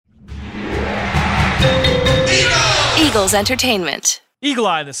Eagles Entertainment. Eagle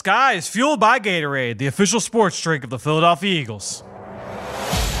Eye in the Sky is fueled by Gatorade, the official sports drink of the Philadelphia Eagles.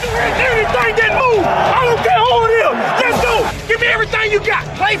 Anything that move, I don't care who it is. Let's go. Give me everything you got.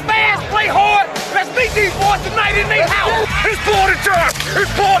 Play fast, play hard. Let's meet these boys tonight in their house. It's party time.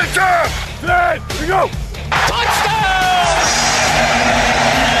 It's party time. There we go. Touchdown!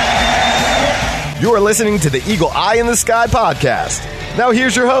 You are listening to the Eagle Eye in the Sky podcast. Now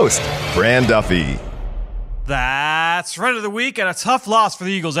here's your host, Fran Duffy. That's Friend of the Week, and a tough loss for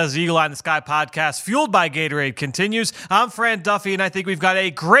the Eagles as the Eagle Eye in the Sky podcast, fueled by Gatorade, continues. I'm Fran Duffy, and I think we've got a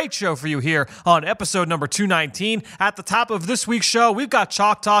great show for you here on episode number 219. At the top of this week's show, we've got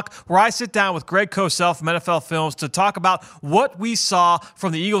Chalk Talk, where I sit down with Greg Cosell from NFL Films to talk about what we saw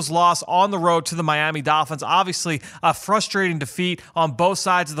from the Eagles' loss on the road to the Miami Dolphins. Obviously, a frustrating defeat on both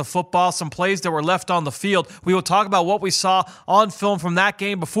sides of the football, some plays that were left on the field. We will talk about what we saw on film from that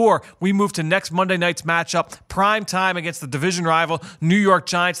game before we move to next Monday night's matchup, prime time against the division rival New York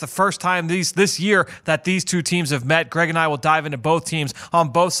Giants. The first time this year that these two teams have met. Greg and I will dive into both teams on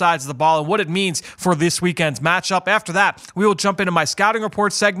both sides of the ball and what it means for this weekend's matchup. After that, we will jump into my scouting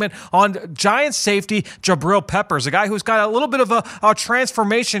report segment on Giants safety Jabril Peppers, a guy who's got a little bit of a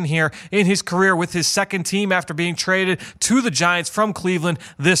transformation here in his career with his second team after being traded to the Giants from Cleveland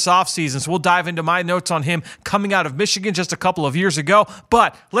this offseason. So we'll dive into my notes on him coming out of Michigan just a couple of years ago.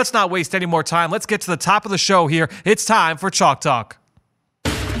 But let's not waste any more time. Let's get to the top of the show here. It's time for Chalk Talk.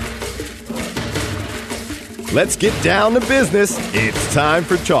 Let's get down to business. It's time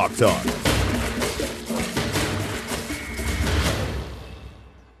for Chalk Talk.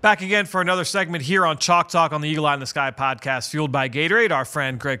 Back again for another segment here on Chalk Talk on the Eagle Eye in the Sky podcast, fueled by Gatorade. Our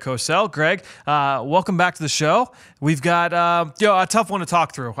friend Greg Cosell. Greg, welcome back to the show. We've got a tough one to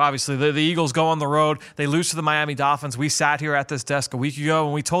talk through. Obviously, the Eagles go on the road. They lose to the Miami Dolphins. We sat here at this desk a week ago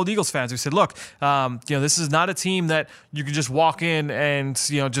and we told Eagles fans, we said, look, this is not a team that you can just walk in and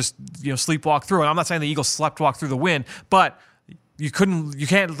sleepwalk through. And I'm not saying the Eagles sleptwalk through the win, but you can't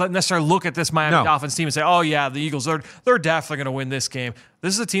necessarily look at this Miami Dolphins team and say, oh yeah, the Eagles they're definitely going to win this game.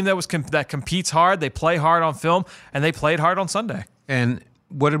 This is a team that competes hard. They play hard on film, and they played hard on Sunday. And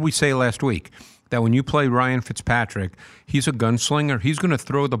what did we say last week? That when you play Ryan Fitzpatrick, he's a gunslinger. He's going to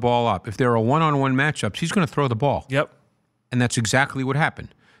throw the ball up. If there are one-on-one matchups, he's going to throw the ball. Yep. And that's exactly what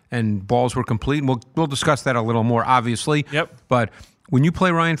happened. And balls were complete. And we'll discuss that a little more, obviously. Yep. But when you play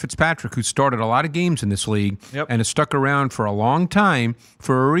Ryan Fitzpatrick, who started a lot of games in this league and has stuck around for a long time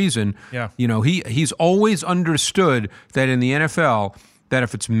for a reason, he's always understood that in the NFL, that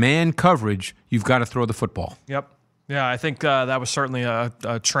if it's man coverage, you've got to throw the football. Yep. Yeah, I think that was certainly a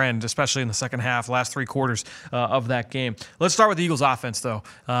trend, especially in the second half, last three quarters of that game. Let's start with the Eagles' offense, though.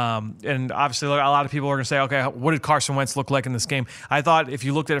 And obviously, a lot of people are going to say, okay, what did Carson Wentz look like in this game? I thought if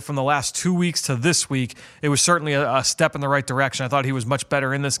you looked at it from the last 2 weeks to this week, it was certainly a step in the right direction. I thought he was much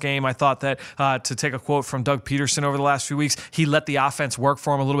better in this game. I thought that, to take a quote from Doug Peterson over the last few weeks, he let the offense work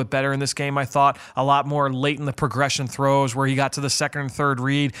for him a little bit better in this game. I thought a lot more late in the progression throws where he got to the second and third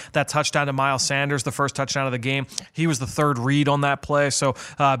read. That touchdown to Miles Sanders, the first touchdown of the game, he was the third read on that play. So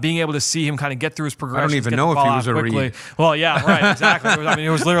being able to see him kind of get through his progression. I don't even know if he was a read. Well, yeah, right, exactly. It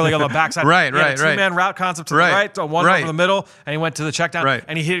was literally on the backside. Right. Two-man route concept to the right, one over the middle, and he went to the check down, right.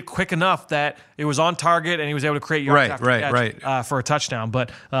 and he hit it quick enough that it was on target, and he was able to create yards after catch for a touchdown. But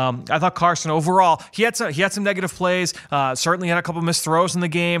I thought Carson overall, he had some negative plays. Certainly had a couple missed throws in the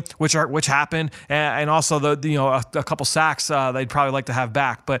game, which happened, and also a couple sacks they'd probably like to have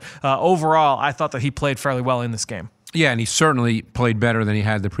back. But overall, I thought that he played fairly well in this game. Yeah, and he certainly played better than he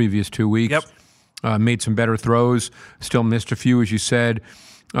had the previous 2 weeks. Yep. Made some better throws, still missed a few, as you said.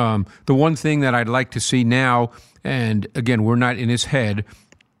 The one thing that I'd like to see now, and again, we're not in his head,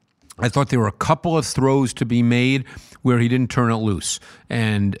 I thought there were a couple of throws to be made where he didn't turn it loose.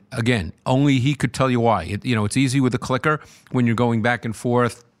 And again, only he could tell you why. It's easy with a clicker when you're going back and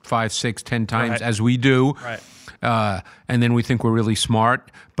forth 5, 6, 10 times, as we do. Right. And then we think we're really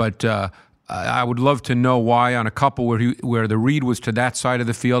smart. But I would love to know why on a couple where the read was to that side of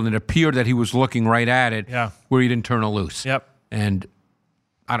the field and it appeared that he was looking right at it, where he didn't turn it loose. Yep. And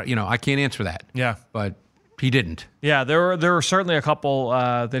I can't answer that. Yeah. But he didn't. Yeah, there were certainly a couple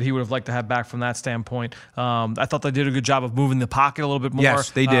that he would have liked to have back from that standpoint. I thought they did a good job of moving the pocket a little bit more.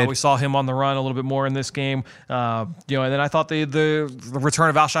 Yes, they did. We saw him on the run a little bit more in this game. And then I thought the return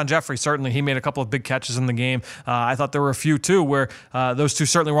of Alshon Jeffrey, certainly he made a couple of big catches in the game. I thought there were a few too where those two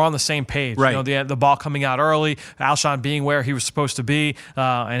certainly were on the same page. Right. The ball coming out early, Alshon being where he was supposed to be,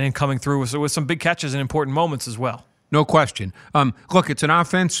 and then coming through with some big catches in important moments as well. No question. Look, it's an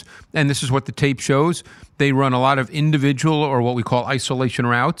offense, and this is what the tape shows. They run a lot of individual or what we call isolation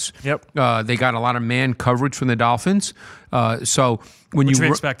routes. Yep. They got a lot of man coverage from the Dolphins. Which we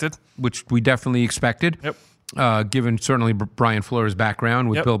expected. Which we definitely expected. Yep. Given certainly Brian Flores' background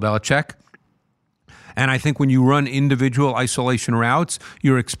with Yep. Bill Belichick. And I think when you run individual isolation routes,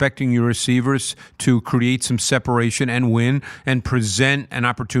 you're expecting your receivers to create some separation and win and present an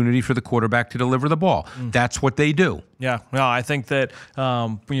opportunity for the quarterback to deliver the ball. That's what they do. Yeah, no, I think that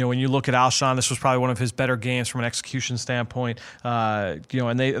when you look at Alshon, this was probably one of his better games from an execution standpoint.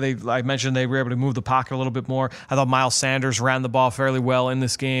 And I mentioned they were able to move the pocket a little bit more. I thought Miles Sanders ran the ball fairly well in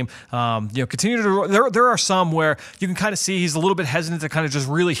this game. Continue to there are some where you can kind of see he's a little bit hesitant to kind of just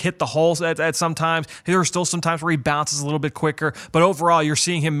really hit the holes at some times. There are still some times where he bounces a little bit quicker, but overall you're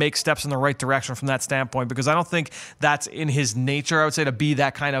seeing him make steps in the right direction from that standpoint, because I don't think that's in his nature, I would say, to be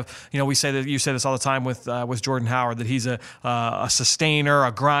that kind of, we say that, you say this all the time with Jordan Howard, that he's a sustainer,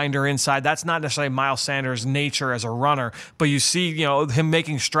 a grinder inside. That's not necessarily Miles Sanders' nature as a runner, but you see, him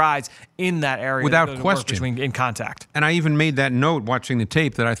making strides in that area without question in contact. And I even made that note watching the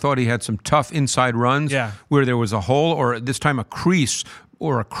tape that I thought he had some tough inside runs where there was a hole, or this time a crease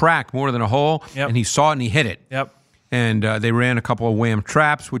or a crack more than a hole, and he saw it and he hit it. Yep. And they ran a couple of wham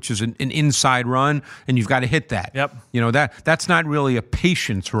traps, which is an inside run, and you've got to hit that. Yep. That's not really a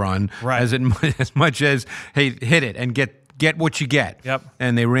patience run, right, as much as, hey, hit it and get what you get. Yep.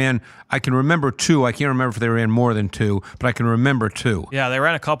 And they ran, I can remember 2. I can't remember if they ran more than 2, but I can remember 2. Yeah, they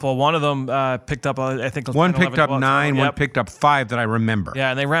ran a couple. One of them picked up, I think, one picked up 9, Yep. one picked up 5 that I remember. Yeah,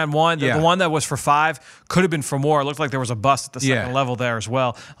 and they ran one. The one that was for 5 could have been for more. It looked like there was a bust at the second level there as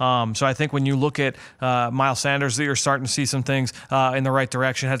well. So I think when you look at Miles Sanders, you're starting to see some things in the right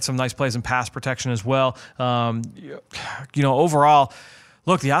direction. Had some nice plays in pass protection as well. Overall,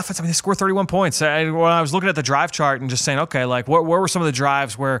 look, the offense, they scored 31 points. When I was looking at the drive chart and just saying, okay, like, where were some of the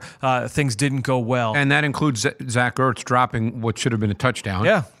drives where things didn't go well? And that includes Zach Ertz dropping what should have been a touchdown.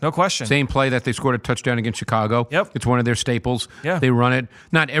 Yeah, no question. Same play that they scored a touchdown against Chicago. Yep. It's one of their staples. Yeah. They run it,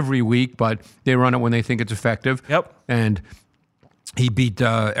 not every week, but they run it when they think it's effective. Yep. And he beat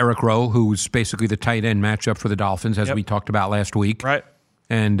Eric Rowe, who's basically the tight end matchup for the Dolphins, as we talked about last week. Right.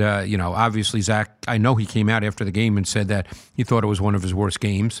 And, obviously, Zach, I know he came out after the game and said that he thought it was one of his worst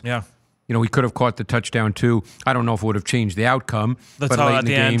games. Yeah. He could have caught the touchdown, too. I don't know if it would have changed the outcome. But late at in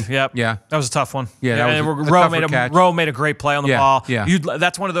the end, game, yep. Yeah. That was a tough one. Yeah, that and was a Rowe tougher catch. Rowe made a great play on the ball. Yeah.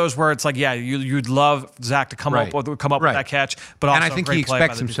 That's one of those where it's like, you'd love Zach to come up with that catch, but also and I think a great he play by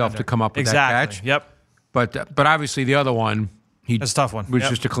expects the himself defender. to come up with that catch. Yep. But obviously the other one, It's a tough one. was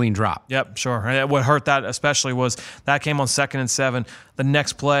just a clean drop. Yep, sure. And what hurt that especially was that came on 2nd and 7. The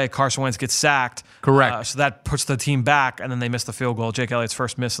next play, Carson Wentz gets sacked. Correct. So that puts the team back, and then they miss the field goal. Jake Elliott's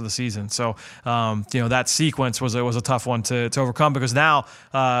first miss of the season. So, that sequence was a tough one to overcome, because now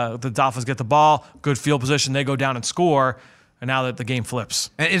the Dolphins get the ball, good field position, they go down and score, and now that the game flips.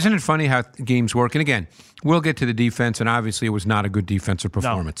 And isn't it funny how games work? And again, we'll get to the defense, and obviously it was not a good defensive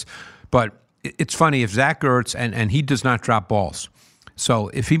performance. No. But it's funny, if Zach Ertz, and he does not drop balls. So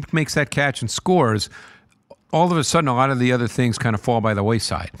if he makes that catch and scores, all of a sudden a lot of the other things kind of fall by the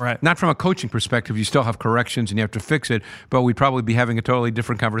wayside. Right. Not from a coaching perspective. You still have corrections and you have to fix it, but we'd probably be having a totally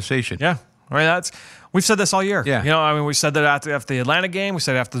different conversation. Yeah. Right. We've said this all year. Yeah. We said that after the Atlanta game, we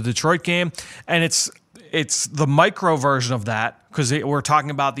said after the Detroit game, and it's the micro version of that, because we're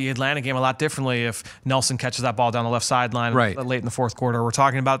talking about the Atlanta game a lot differently if Nelson catches that ball down the left sideline late in the fourth quarter. We're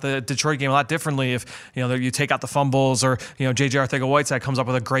talking about the Detroit game a lot differently if you take out the fumbles, or J.J. Arcega-Whiteside comes up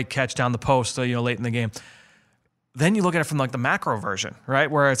with a great catch down the post late in the game. Then you look at it from like the macro version, right,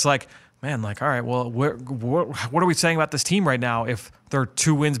 where it's like, man, like, all right, well, what are we saying about this team right now if they're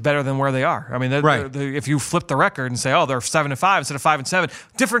 2 wins better than where they are? I mean, if you flip the record and say, oh, they're 7-5 instead of 5-7,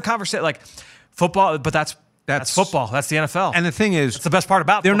 different conversation. Like football, but that's football. That's the NFL. And the thing is, it's the best part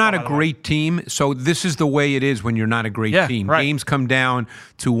about they're football, not a great team. So this is the way it is when you're not a great team. Right. Games come down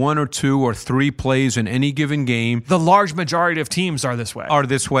to 1 or 2 or 3 plays in any given game. The large majority of teams are this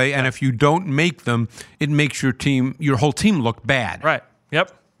way. And if you don't make them, it makes your whole team look bad. Right.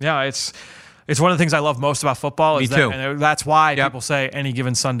 Yep. Yeah. It's one of the things I love most about football. Me too. And that's why people say any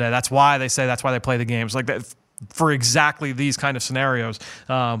given Sunday. That's why they play the games like that, for exactly these kind of scenarios.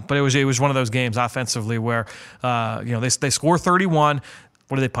 But it was one of those games offensively where they score 31.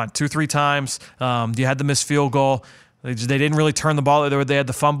 What did they punt? 2-3 times. You had the missed field goal. They didn't really turn the ball. They had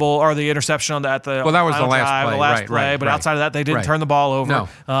the fumble or the interception at the that was the last play. But outside of that, they didn't turn the ball over.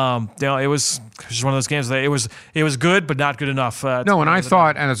 No. It was just one of those games. It was good, but not good enough. And I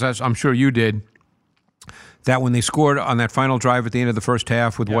thought, and as I'm sure you did, that when they scored on that final drive at the end of the first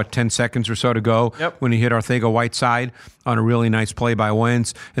half with, 10 seconds or so to go, when he hit Arcega-Whiteside on a really nice play by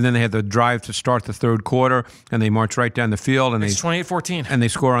Wentz, and then they had the drive to start the third quarter, and they marched right down the field. And it's 28-14. And they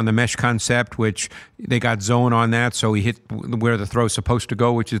score on the mesh concept, which they got zone on that, so he hit where the throw's supposed to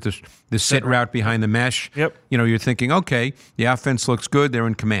go, which is the sit route behind the mesh. Yep. You're thinking, okay, the offense looks good, they're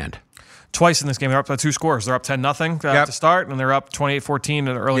in command. Twice in this game, they're up by 2 scores. They're up 10-0 to start, and they're up 28-14 in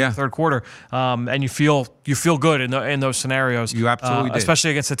the early third quarter. And you feel good in those scenarios. You absolutely did.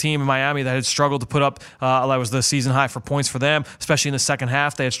 Especially against a team in Miami that had struggled to put up. That was the season high for points for them, especially in the second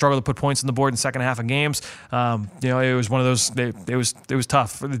half. They had struggled to put points on the board in the second half of games. It was one of those. It was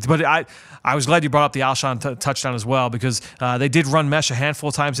tough. But I was glad you brought up the Alshon touchdown as well, because they did run mesh a handful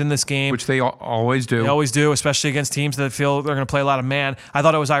of times in this game, which they always do. They always do, especially against teams that feel they're going to play a lot of man. I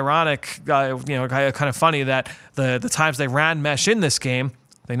thought it was ironic. Kind of funny that the times they ran mesh in this game,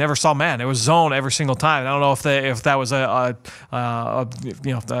 they never saw man. It was zone every single time. I don't know if that was a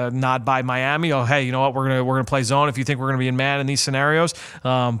nod by Miami. Oh, hey, you know what? We're gonna play zone if you think we're gonna be in man in these scenarios.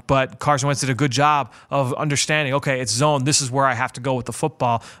 But Carson Wentz did a good job of understanding. Okay, it's zone. This is where I have to go with the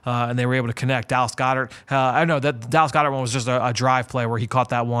football, and they were able to connect. Dallas Goedert. I know that Dallas Goedert one was just a drive play where he caught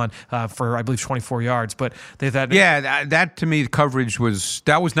that one for I believe 24 yards. But that to me, the coverage was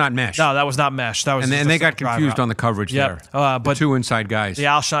not mesh. No, that was not mesh. That was and they got confused on the coverage there. But the two inside guys.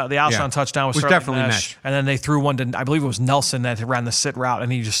 The Alshon touchdown was definitely mesh. And then they threw one to, I believe it was Nelson that ran the sit route,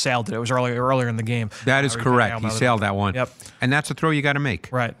 and he just sailed it. It was earlier in the game. That is correct. He sailed that one. Yep. And that's a throw you got to make.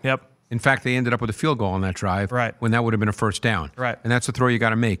 Right. Yep. In fact, they ended up with a field goal on that drive. Right. When that would have been a first down. Right. And that's a throw you got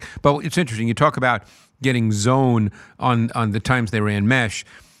to make. But it's interesting. You talk about getting zone on the times they ran mesh.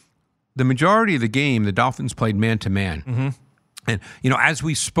 The majority of the game, the Dolphins played man-to-man. Mm-hmm. And, as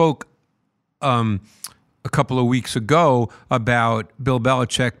we spoke a couple of weeks ago about Bill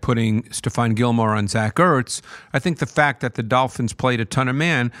Belichick putting Stephon Gilmore on Zach Ertz, I think the fact that the Dolphins played a ton of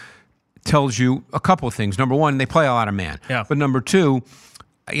man tells you a couple of things. Number one, they play a lot of man. Yeah. But number two,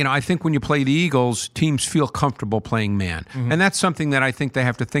 I think when you play the Eagles, teams feel comfortable playing man. Mm-hmm. And that's something that I think they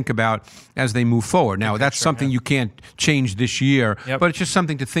have to think about as they move forward. Now, that's something you can't change this year, but it's just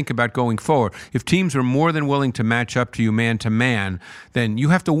something to think about going forward. If teams are more than willing to match up to you man-to-man, then you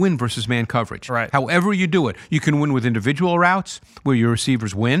have to win versus man coverage. Right. However you do it. You can win with individual routes where your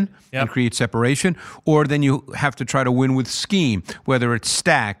receivers win and create separation, or then you have to try to win with scheme, whether it's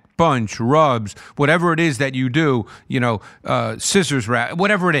stack, bunch, rubs, whatever it is that you do, scissors route,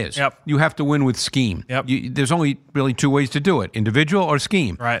 whatever it is, you have to win with scheme. There's only really two ways to do it, individual or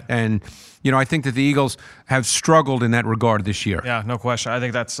scheme. Right. And, I think that the Eagles have struggled in that regard this year. Yeah, no question. I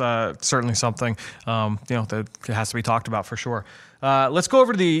think that's certainly something, that has to be talked about for sure. Let's go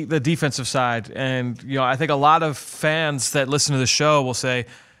over to the defensive side. And, I think a lot of fans that listen to the show will say,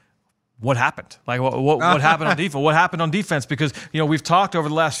 what happened? Like what happened on defense? What happened on defense? Because we've talked over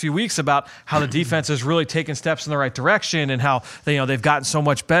the last few weeks about how the defense has really taken steps in the right direction, and how they've gotten so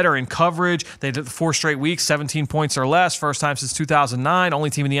much better in coverage. They did 4 straight weeks, 17 points or less, first time since 2009. Only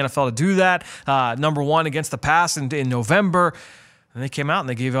team in the NFL to do that. Number one against the pass in November. And they came out and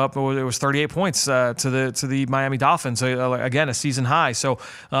they gave up. It was 38 points to the Miami Dolphins. Again, a season high. So,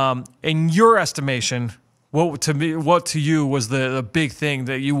 in your estimation, what to you was the big thing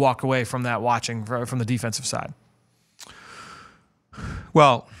that you walk away from that watching from the defensive side?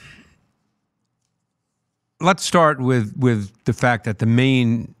 Well, let's start with the fact that the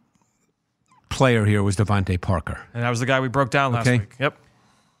main player here was Devontae Parker. And that was the guy we broke down last week. Yep.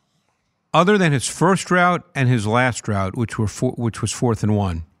 Other than his first route and his last route, which was 4th and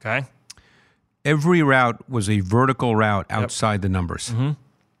 1. Okay. Every route was a vertical route outside the numbers. Mm-hmm.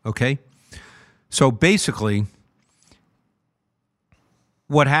 Okay? So basically,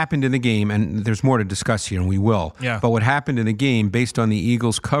 what happened in the game, and there's more to discuss here, and we will, but what happened in the game based on the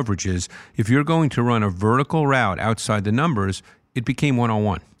Eagles' coverages, if you're going to run a vertical route outside the numbers, it became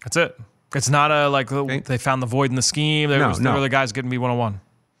one-on-one. That's it. It's not they found the void in the scheme. There were the guys getting beat one-on-one.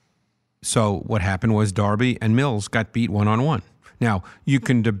 So what happened was Darby and Mills got beat one-on-one. Now, you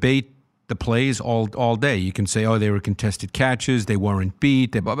can debate the plays all day. You can say, they were contested catches, they weren't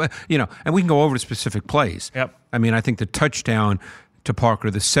beat, and we can go over the specific plays. Yep. I mean, I think the touchdown to Parker,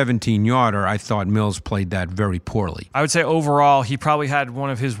 the 17-yarder, I thought Mills played that very poorly. I would say overall, he probably had one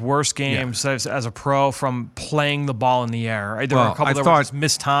of his worst games as a pro from playing the ball in the air. There were a couple that were just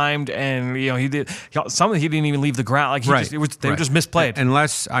mistimed, and he did some. He didn't even leave the ground. Like they were just misplayed.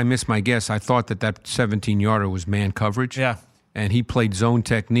 Unless I missed my guess, I thought that 17-yarder was man coverage. Yeah. And he played zone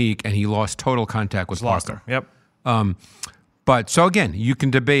technique, and he lost total contact with Parker. Yep. But so again, you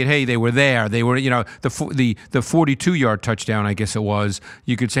can debate. Hey, they were there. They were, the 42-yard touchdown, I guess it was.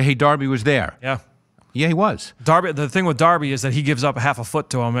 You could say, hey, Darby was there. Yeah. Yeah, he was. Darby. The thing with Darby is that he gives up a half a foot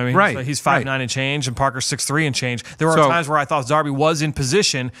to him. I mean, Right, he's 5'9" and change, and Parker's 6'3" and change. There were times where I thought Darby was in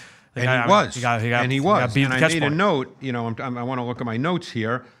position. And he was. He got and I made a note. You know, I want to look at my notes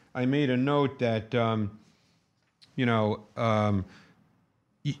here. I made a note that, and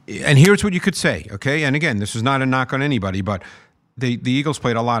here's what you could say, okay? And again, this is not a knock on anybody, but the Eagles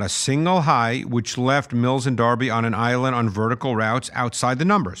played a lot of single high, which left Mills and Darby on an island on vertical routes outside the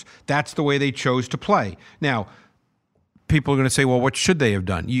numbers. That's the way they chose to play. Now, people are going to say, well, what should they have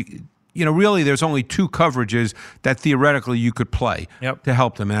done? You know, really, there's only two coverages that theoretically you could play to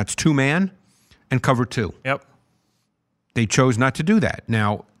help them, and that's 2-man and cover 2. Yep. They chose not to do that.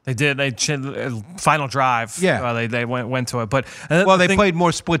 Now, they did. They final drive. Yeah, they went to it, but they played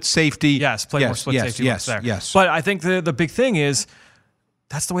more split safety. Yes, played more split safety. Yes. But I think the big thing is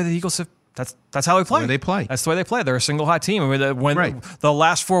that's the way the Eagles have. That's how they play. That's the way they play. They're a single high team. I mean, the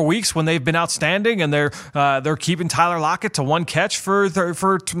last 4 weeks when they've been outstanding and they're keeping Tyler Lockett to one catch for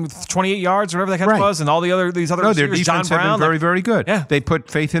 28 yards, whatever the catch was, and all these other receivers, their defense John Brown, have been very, very good. Yeah. They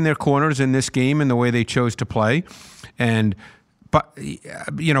put faith in their corners in this game and the way they chose to play, but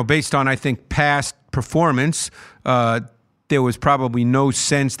you know, based on I think past performance, there was probably no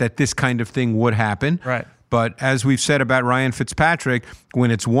sense that this kind of thing would happen. Right. But as we've said about Ryan Fitzpatrick, when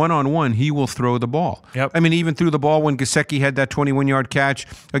it's one-on-one, he will throw the ball. Yep. I mean, even threw the ball when Gesicki had that 21-yard catch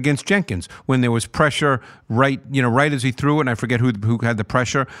against Jenkins, when there was pressure right as he threw it, and I forget who had the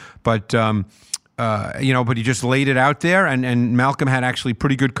pressure, but but he just laid it out there, and Malcolm had actually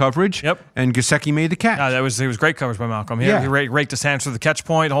pretty good coverage. Yep. And Gesicki made the catch. It was great coverage by Malcolm. Yeah. He raked his hands through the catch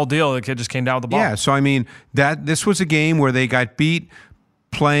point, the whole deal. The kid just came down with the ball. Yeah. So I mean, this was a game where they got beat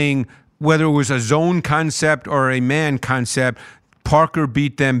playing. Whether it was a zone concept or a man concept, Parker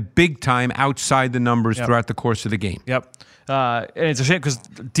beat them big time outside the numbers throughout the course of the game. Yep. And it's a shame because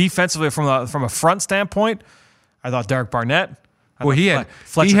defensively, from a front standpoint, I thought Derek Barnett. Well, he had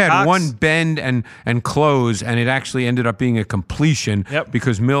Cox. one bend and close, and it actually ended up being a completion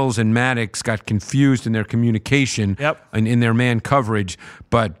because Mills and Maddox got confused in their communication and in their man coverage.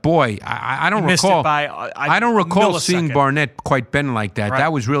 But boy, I don't recall. I don't recall seeing Barnett quite bend like that. Right.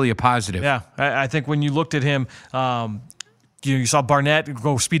 That was really a positive. Yeah, I think when you looked at him. You saw Barnett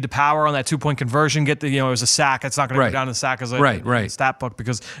go speed to power on that 2-point conversion. It was a sack. It's not going to go down in the sack as a stat book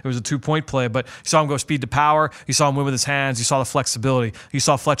because it was a 2-point play. But you saw him go speed to power. You saw him win with his hands. You saw the flexibility. You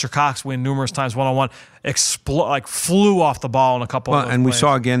saw Fletcher Cox win numerous times one-on-one. Flew off the ball in a couple of those and plays. We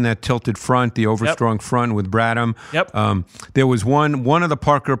saw again that tilted front, the overstrong front with Bradham. Yep. There was one of the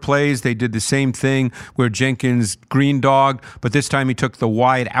Parker plays, they did the same thing where Jenkins green dog, but this time he took the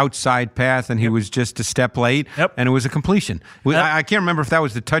wide outside path and he was just a step late, and it was a completion. I can't remember if that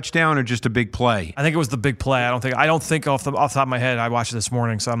was the touchdown or just a big play. I think it was the big play. I don't think off the top of my head. I watched it this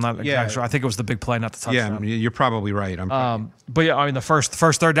morning, so I'm not exactly sure. I think it was the big play, not the touchdown. Yeah, you're probably right. But yeah, I mean the first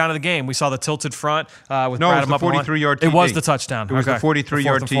third down of the game, we saw the tilted front with Bradham up. 43-yard TD. It was the touchdown. It was the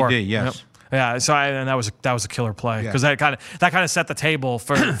 43-yard TD. Yes. Yep. Yeah. So and that was a killer play because that kind of set the table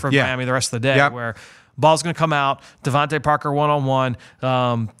for Miami the rest of the day, where ball's going to come out, Devontae Parker one-on-one.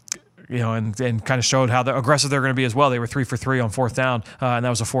 And kind of showed how aggressive they're going to be as well. They were 3 for 3 on fourth down, and that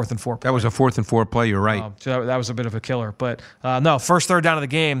was a 4th and 4 play. That was a 4th and 4 play. You're right. So that was a bit of a killer. But first third down of the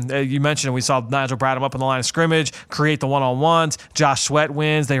game, you mentioned we saw Nigel Bradham up on the line of scrimmage, create the one-on-ones. Josh Sweat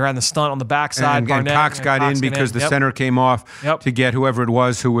wins. They ran the stunt on the backside. And Cox got in because the center came off to get whoever it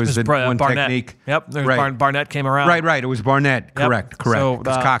was who was the one Barnett. technique. Yep. Barnett came around. Right. It was Barnett. Correct. So,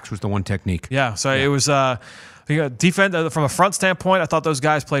 because Cox was the one technique. Yeah. So it was. Defense from a front standpoint, I thought those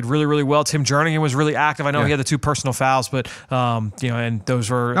guys played really, really well. Tim Jernigan was really active. I know he had the 2 personal fouls, but and those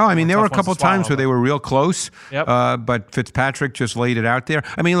were. No, I mean there were a couple times where they were real close. Yep. But Fitzpatrick just laid it out there.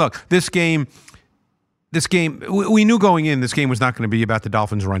 I mean, look, this game, we knew going in, this game was not going to be about the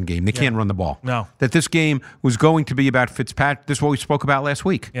Dolphins' run game. They can't run the ball. No. That this game was going to be about Fitzpatrick. This is what we spoke about last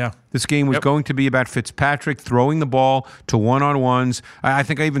week. Yeah. This game was going to be about Fitzpatrick throwing the ball to one-on-ones. I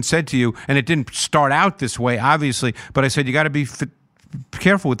think I even said to you, and it didn't start out this way, obviously, but I said you got to be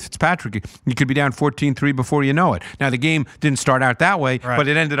careful with Fitzpatrick. You could be down 14-3 before you know it. Now, the game didn't start out that way, but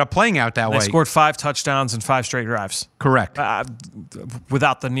it ended up playing out that way. They scored 5 touchdowns and 5 straight drives. Correct.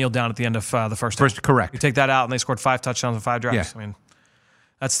 Without the kneel down at the end of the first half. Correct. You take that out, and they scored 5 touchdowns and 5 drives. Yeah. I mean,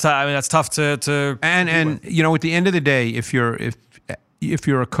 that's tough to and at the end of the day, if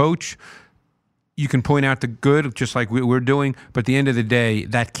you're a coach, you can point out the good, just like we're doing. But at the end of the day,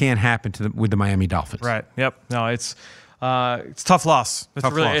 that can't happen with the Miami Dolphins. Right. Yep. No, it's a tough loss.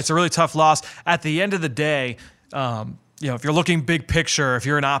 It's a really tough loss. At the end of the day, if you're looking big picture, if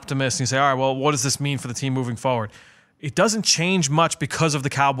you're an optimist and you say, all right, well, what does this mean for the team moving forward? It doesn't change much because of the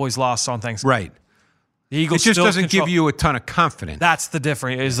Cowboys' loss on Thanksgiving. Right. The Eagles it just still doesn't control. give you a ton of confidence. That's the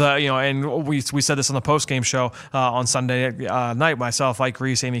difference. Is and we said this on the post game show on Sunday night. Myself, Mike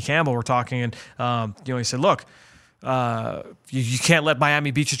Reese, Amy Campbell were talking, and he said, "Look, you can't let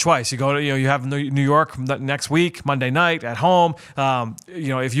Miami beat you twice. You go to you have New York next week, Monday night at home.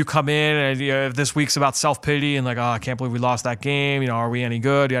 If you come in and if this week's about self pity and like, oh, I can't believe we lost that game. Are we any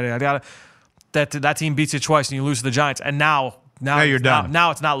good? Yada yada yada. That team beats you twice and you lose to the Giants, and now you're done. Now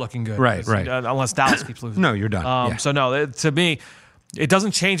it's not looking good. Right. Unless Dallas keeps losing. No, you're done. So no, to me, it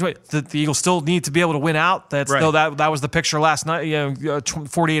doesn't change what the Eagles still need to be able to win out. That's still that was the picture last night.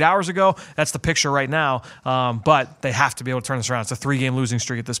 48 hours ago. That's the picture right now. But they have to be able to turn this around. It's a 3-game losing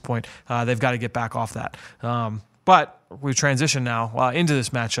streak at this point. They've got to get back off that. But we transition now into this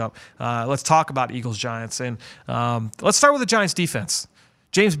matchup. Let's talk about Eagles Giants, and let's start with the Giants defense.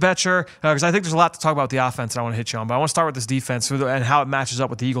 James Bettcher, because I think there's a lot to talk about with the offense that I want to hit you on, but I want to start with this defense and how it matches up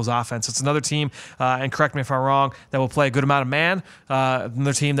with the Eagles offense. It's another team, and correct me if I'm wrong, that will play a good amount of man,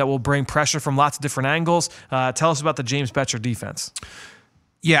 another team that will bring pressure from lots of different angles. Tell us about the James Bettcher defense.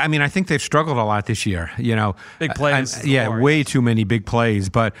 Yeah, I mean, I think they've struggled a lot this year. Big plays. Way too many big plays.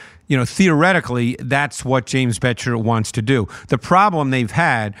 But, theoretically, that's what James Bettcher wants to do. The problem they've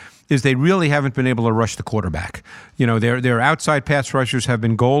had is they really haven't been able to rush the quarterback. Their outside pass rushers have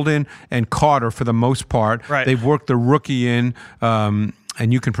been Golden and Carter for the most part. Right. They've worked the rookie in, and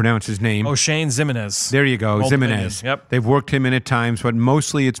you can pronounce his name. O'Shane Ximenez. There you go, Ximenez. Yep. They've worked him in at times, but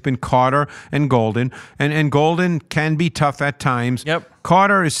mostly it's been Carter and Golden. And Golden can be tough at times. Yep.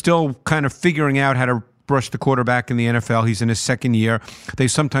 Carter is still kind of figuring out how to rush the quarterback in the NFL. He's in his second year. They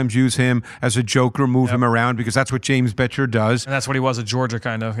sometimes use him as a joker, move him around, because that's what James Bettcher does. And that's what he was at Georgia,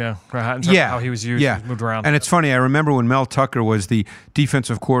 kind of, in terms of how he was used, he was moved around. And it's funny, I remember when Mel Tucker was the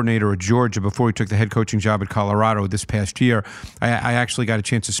defensive coordinator at Georgia before he took the head coaching job at Colorado this past year, I actually got a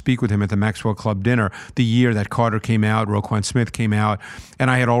chance to speak with him at the Maxwell Club dinner the year that Carter came out, Roquan Smith came out,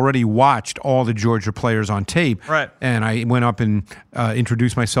 and I had already watched all the Georgia players on tape. Right. And I went up and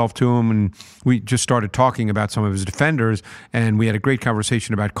introduced myself to him, and we just started talking about some of his defenders, and we had a great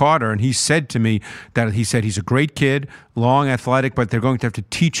conversation about Carter, and he said to me that he's a great kid, long, athletic, but they're going to have to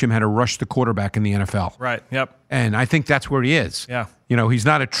teach him how to rush the quarterback in the NFL. Right, yep. And I think that's where he is. Yeah. He's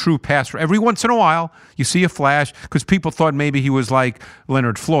not a true passer. Every once in a while, you see a flash, because people thought maybe he was like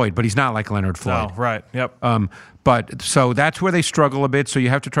Leonard Floyd, but he's not like Leonard Floyd. No, right, yep. But so that's where they struggle a bit. So you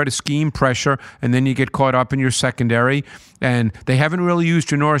have to try to scheme pressure, and then you get caught up in your secondary. And they haven't really used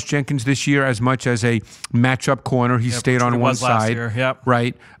Janoris Jenkins this year as much as a matchup corner. He stayed on one side,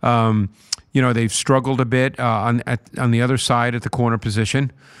 right? They've struggled a bit on the other side at the corner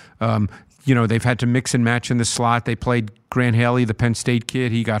position. They've had to mix and match in the slot. They played Grant Haley, the Penn State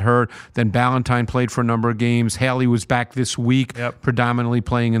kid. He got hurt. Then Ballantyne played for a number of games. Haley was back this week, predominantly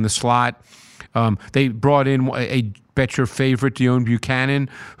playing in the slot. They brought in a Bettcher favorite, Deone Buchanan,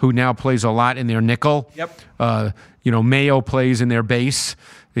 who now plays a lot in their nickel. Yep. Mayo plays in their base.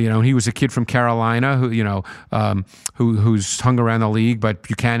 He was a kid from Carolina who's hung around the league, but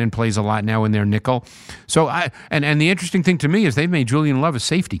Buchanan plays a lot now in their nickel. So and the interesting thing to me is they've made Julian Love a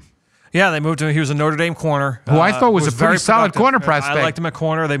safety. Yeah, they moved him. He was a Notre Dame corner, who I thought was a pretty solid corner prospect. I liked him at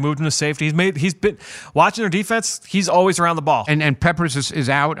corner. They moved him to safety. He's been watching their defense. He's always around the ball. And Peppers is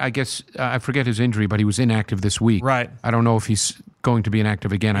out. I guess I forget his injury, but he was inactive this week. Right. I don't know if he's going to be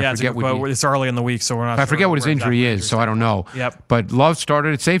inactive again. Yeah, I forget it's early in the week, so we're not. I forget what his injury is, so I don't know. Yep. But Love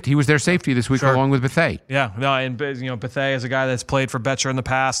started at safety. He was their safety this week, along with Bethea. Yeah. No, and Bethea is a guy that's played for Bettcher in the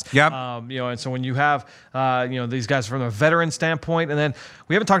past. Yep. And so when you have these guys from a veteran standpoint, and then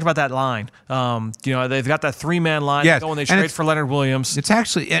we haven't talked about that line. They've got that 3-man line going. They trade for Leonard Williams. It's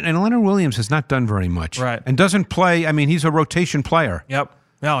actually, and Leonard Williams has not done very much, right? And doesn't play. I mean, he's a rotation player. Yep.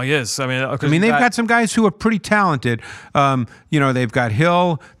 No, he is. They've got some guys who are pretty talented. They've got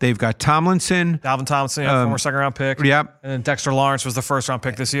Hill, they've got Tomlinson, Dalvin Tomlinson, former second-round pick. Yep. And then Dexter Lawrence was the first-round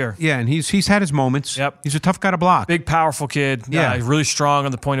pick this year. Yeah, and he's had his moments. Yep. He's a tough guy to block. Big, powerful kid. Yeah. Really strong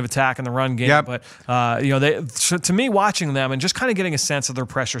on the point of attack in the run game. Yep. But to me, watching them and just kind of getting a sense of their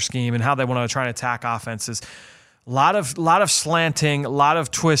pressure scheme and how they want to try and attack offenses. A lot of slanting, a lot of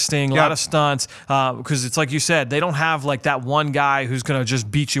twisting, a lot of stunts. Because it's like you said, they don't have like that one guy who's going to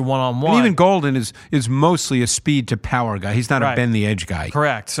just beat you one-on-one. And even Golden is mostly a speed to power guy. He's not a bend the edge guy.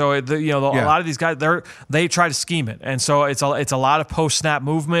 Correct. So a lot of these guys they try to scheme it, and so it's a lot of post snap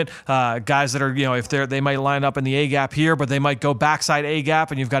movement. Guys that are if they might line up in the A gap here, but they might go backside A gap,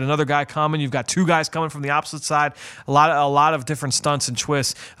 and you've got another guy coming. You've got two guys coming from the opposite side. A lot of different stunts and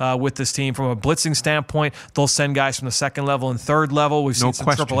twists with this team from a blitzing standpoint. They'll send guys guys from the second level and third level. We've seen some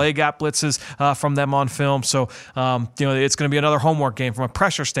AAA gap blitzes from them on film. So, it's going to be another homework game from a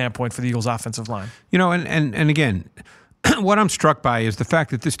pressure standpoint for the Eagles offensive line. And again, what I'm struck by is the fact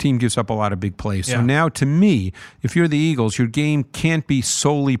that this team gives up a lot of big plays. Yeah. So now, to me, if you're the Eagles, your game can't be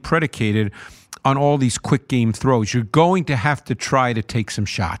solely predicated on all these quick game throws. You're going to have to try to take some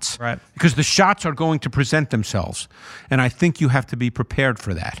shots. Right. Because the shots are going to present themselves. And I think you have to be prepared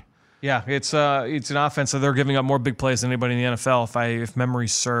for that. Yeah, it's an offense that they're giving up more big plays than anybody in the NFL. If memory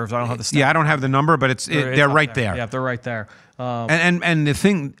serves, I don't have the stat. Yeah, I don't have the number, but they're right there. Yeah, they're right there. And the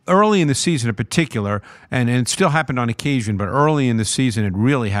thing early in the season in particular, and it still happened on occasion, but early in the season it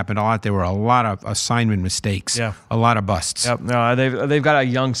really happened a lot. There were a lot of assignment mistakes, a lot of busts. Yep. No, they've got a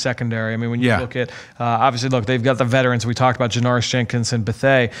young secondary. I mean, when you look at obviously, they've got the veterans. We talked about Janoris Jenkins and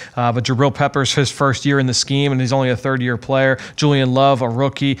Bethea, but Jabril Peppers his first year in the scheme, and he's only a third-year player. Julian Love, a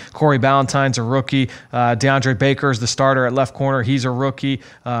rookie. Corey Ballantyne's a rookie. DeAndre Baker's the starter at left corner. He's a rookie.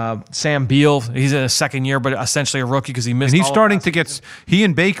 Sam Beal, he's in his second year, but essentially a rookie because he missed. And he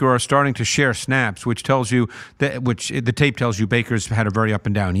and Baker are starting to share snaps, which tells you which the tape tells you Baker's had a very up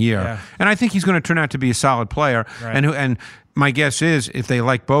and down year. Yeah. And I think he's going to turn out to be a solid player. Right. And my guess is if they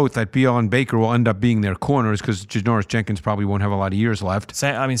like both, that Beal and Baker will end up being their corners because Janoris Jenkins probably won't have a lot of years left.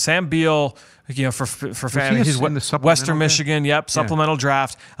 Sam Beal, for fans, he's in the Western Michigan, supplemental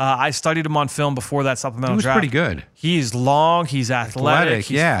draft. I studied him on film before that supplemental draft. He was pretty good. He's long, he's athletic,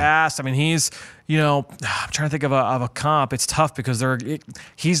 he's fast. I mean, he's, I'm trying to think of a comp. It's tough because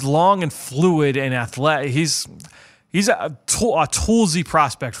he's long and fluid and athletic. He's a toolsy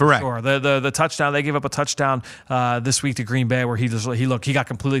prospect for sure. The touchdown, they gave up a touchdown this week to Green Bay where he got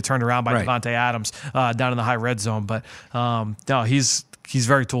completely turned around by Devontae Adams down in the high red zone. But no, he's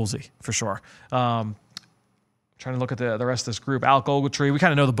very toolsy for sure. Trying to look at the rest of this group. Alec Ogletree, we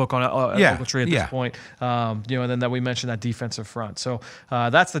kind of know the book on Ogletree at this point. And then that we mentioned that defensive front. So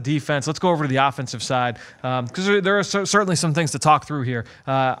that's the defense. Let's go over to the offensive side because there are certainly some things to talk through here.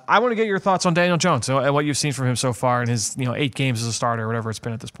 I want to get your thoughts on Daniel Jones and what you've seen from him so far in his 8 games as a starter or whatever it's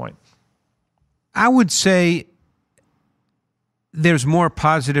been at this point. I would say there's more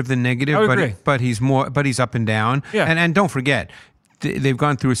positive than negative, but he's up and down. Yeah. And don't forget, they've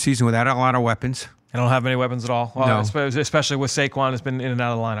gone through a season without a lot of weapons. I don't have many weapons at all. No. Especially with Saquon has been in and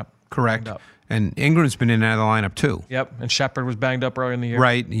out of the lineup. Correct. And Ingram's been in and out of the lineup too. Yep. And Shepard was banged up early in the year.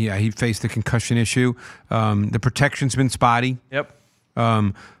 Right. Yeah, he faced the concussion issue. The protection's been spotty. Yep.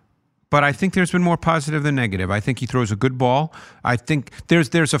 But I think there's been more positive than negative. I think he throws a good ball. I think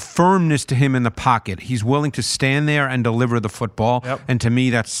there's a firmness to him in the pocket. He's willing to stand there and deliver the football. Yep. And to me,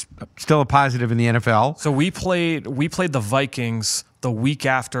 that's still a positive in the NFL. So we played the Vikings the week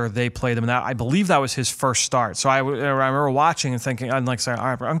after they played them. And I believe that was his first start. So I remember watching and thinking, I'm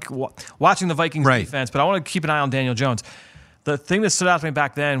watching the Vikings defense, but I want to keep an eye on Daniel Jones. The thing that stood out to me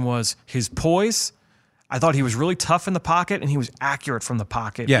back then was his poise. I thought he was really tough in the pocket, and he was accurate from the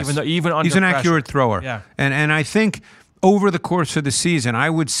pocket. Yes. Even under he's an pressure. Accurate thrower. Yeah. And I think over the course of the season, I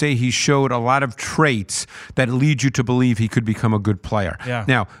would say he showed a lot of traits that lead you to believe he could become a good player. Yeah.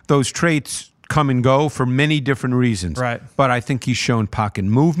 Now, those traits come and go for many different reasons. Right. But I think he's shown pocket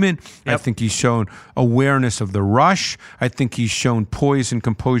movement. Yep. I think he's shown awareness of the rush. I think he's shown poise and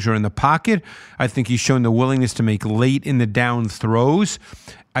composure in the pocket. I think he's shown the willingness to make late in the down throws.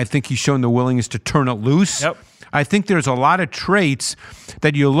 I think he's shown the willingness to turn it loose. Yep. I think there's a lot of traits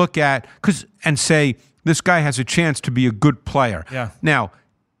that you look at and say, this guy has a chance to be a good player. Yeah. Now,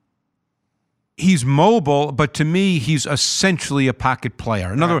 he's mobile, but to me, he's essentially a pocket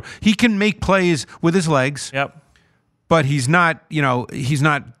player. In other words, he can make plays with his legs. Yep. But he's not in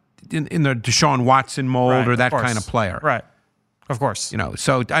the Deshaun Watson mold or that kind of player. Right. Of course.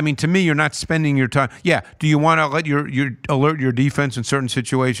 So, I mean, to me, you're not spending your time. Yeah. Do you want to let your alert your defense in certain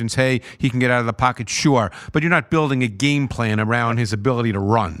situations? Hey, he can get out of the pocket. Sure. But you're not building a game plan around his ability to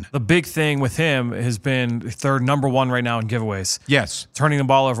run. The big thing with him has been they're number one right now in giveaways. Yes. Turning the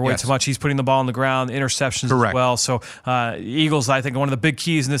ball over way too much. He's putting the ball on the ground, interceptions as well. So, Eagles, I think, one of the big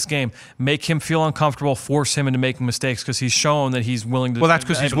keys in this game, make him feel uncomfortable, force him into making mistakes because he's shown that he's willing to. Well, that's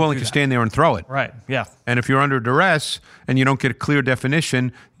because he's willing to stand there and throw it. Right. Yeah. And if you're under duress and you don't get a clear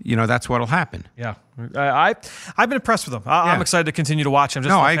definition, that's what'll happen. Yeah. I've been impressed with him. I'm excited to continue to watch him.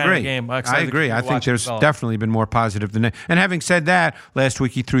 I agree. I agree. I think there's definitely been more positive than that. And having said that, last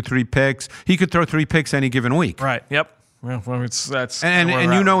week he threw 3 picks. He could throw 3 picks any given week. Right. Yep. Well, that's And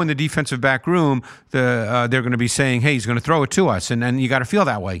in the defensive back room, they're going to be saying, "Hey, he's going to throw it to us," and you got to feel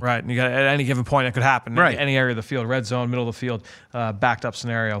that way, right? And you got at any given point it could happen, right? Any area of the field, red zone, middle of the field, backed up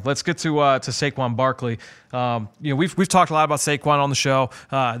scenario. Let's get to Saquon Barkley. We've talked a lot about Saquon on the show,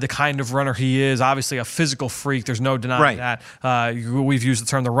 the kind of runner he is. Obviously, a physical freak. There's no denying that. We've used the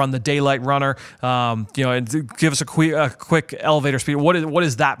term the run the daylight runner. And give us a quick elevator speed. What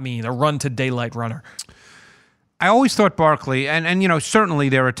does that mean? A run to daylight runner. I always thought Barkley, and certainly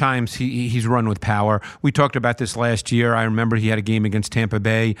there are times he's run with power. We talked about this last year. I remember he had a game against Tampa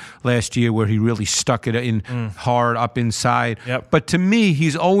Bay last year where he really stuck it in hard up inside. Yep. But to me,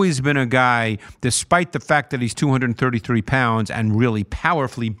 he's always been a guy, despite the fact that he's 233 pounds and really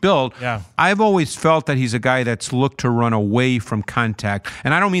powerfully built, I've always felt that he's a guy that's looked to run away from contact.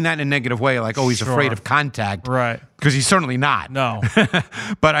 And I don't mean that in a negative way, like, he's afraid of contact. Right. Because he's certainly not. No.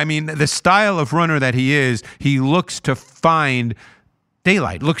 But, I mean, the style of runner that he is, he looks to find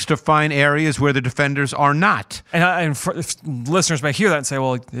daylight, looks to find areas where the defenders are not. And listeners may hear that and say,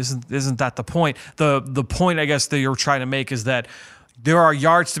 well, isn't that the point? The point, I guess, that you're trying to make is that there are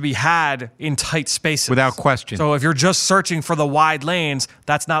yards to be had in tight spaces. Without question. So if you're just searching for the wide lanes,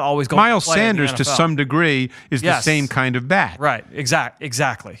 that's not always going Miles to play Sanders, in the to NFL. some degree, is the same kind of back. Right.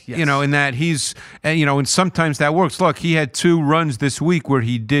 Exactly. Yes. In that he's, and sometimes that works. Look, he had 2 runs this week where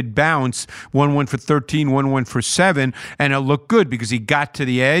he did bounce. One went for 13, one went for 7, and it looked good because he got to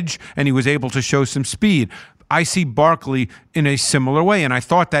the edge and he was able to show some speed. I see Barkley in a similar way, and I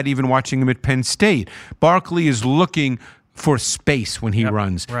thought that even watching him at Penn State. Barkley is looking for space when he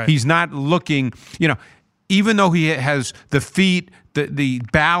runs. Right. He's not looking, even though he has the feet, the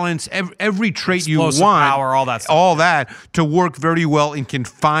balance, every trait you want, power, all that to work very well in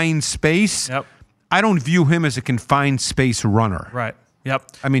confined space. Yep. I don't view him as a confined space runner. Right. Yep.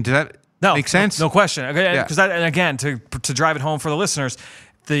 I mean, does that make sense? No question. Because and again, to drive it home for the listeners,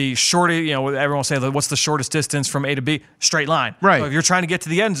 the shorter, everyone will say, what's the shortest distance from A to B? Straight line. Right. So if you're trying to get to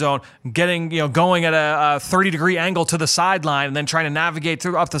the end zone, going at a 30-degree angle to the sideline and then trying to navigate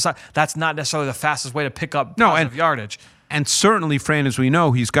through up the side, that's not necessarily the fastest way to pick up yardage. And certainly, Fran, as we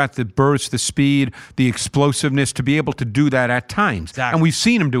know, he's got the burst, the speed, the explosiveness to be able to do that at times. Exactly. And we've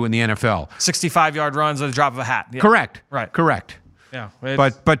seen him do it in the NFL. 65-yard runs at a drop of a hat. Yeah. Correct. Right. Correct. Yeah.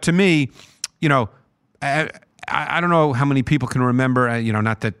 But to me, I don't know how many people can remember,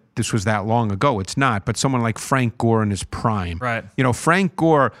 not that this was that long ago. It's not. But someone like Frank Gore in his prime. Right. Frank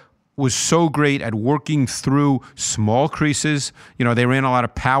Gore was so great at working through small creases. They ran a lot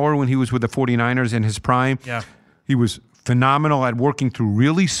of power when he was with the 49ers in his prime. Yeah. He was phenomenal at working through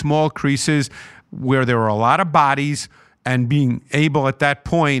really small creases where there were a lot of bodies and being able at that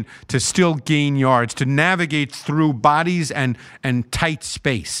point to still gain yards, to navigate through bodies and tight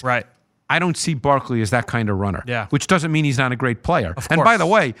space. Right. I don't see Barkley as that kind of runner, which doesn't mean he's not a great player. Of course. And by the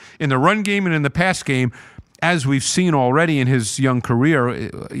way, in the run game and in the pass game, as we've seen already in his young career,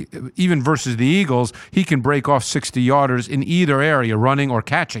 even versus the Eagles, he can break off 60-yarders in either area, running or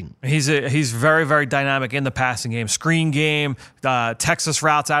catching. He's very, very dynamic in the passing game. Screen game, Texas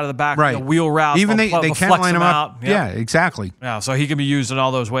routes out of the back, right. The wheel routes. Even they can't line him up. Yep. Yeah, exactly. Yeah, so he can be used in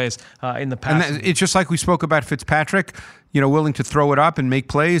all those ways in the passing game. It's just like we spoke about Fitzpatrick. Willing to throw it up and make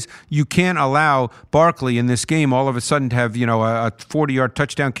plays. You can't allow Barkley in this game all of a sudden to have, a 40-yard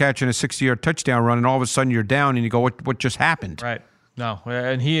touchdown catch and a 60-yard touchdown run, and all of a sudden you're down and you go, what just happened? Right. No,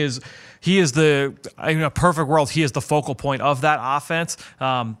 and he is in a perfect world, he is the focal point of that offense.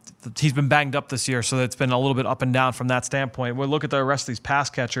 He's been banged up this year, so it's been a little bit up and down from that standpoint. We'll look at the rest of these pass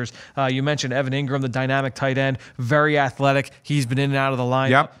catchers. You mentioned Evan Ingram, the dynamic tight end, very athletic. He's been in and out of the lineup.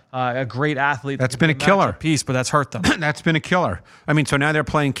 Yep. A great athlete. That's been a killer piece, but that's hurt them. That's been a killer. I mean, so now they're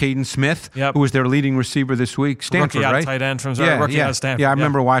playing Caden Smith, who was their leading receiver this week. Stanford, rookie right? Tight end from rookie out of Stanford. Yeah, I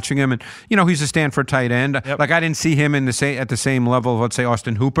remember watching him, and he's a Stanford tight end. Yep. Like I didn't see him at the same level of, let's say,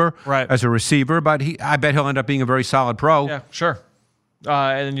 Austin Hooper as a receiver, but I bet he'll end up being a very solid pro. Yeah, sure.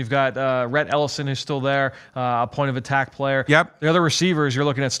 And then you've got Rhett Ellison, who's still there, a point of attack player. Yep. The other receivers, you're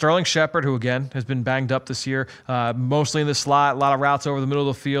looking at Sterling Shepard, who, again, has been banged up this year, mostly in the slot, a lot of routes over the middle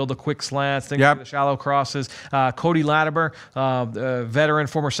of the field, the quick slants, things like the shallow crosses. Cody Latimer, veteran,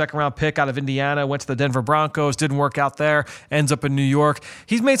 former second-round pick out of Indiana, went to the Denver Broncos, didn't work out there, ends up in New York.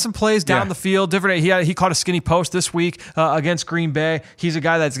 He's made some plays down the field. Different. He caught a skinny post this week against Green Bay. He's a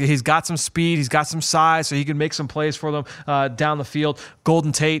guy he's got some speed, he's got some size, so he can make some plays for them down the field.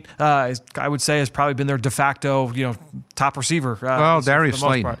 Golden Tate, I would say, has probably been their de facto, top receiver. Darius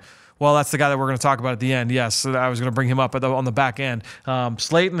Slayton. Well, that's the guy that we're going to talk about at the end. Yes, so I was going to bring him up on the back end.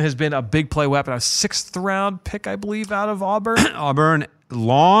 Slayton has been a big play weapon. A 6th round pick, I believe, out of Auburn. Auburn,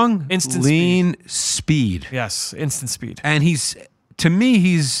 long, Instant lean speed. Yes, instant speed. And to me,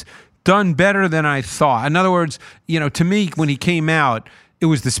 he's done better than I thought. In other words, to me, when he came out, it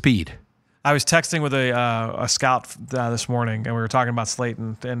was the speed. I was texting with a scout this morning, and we were talking about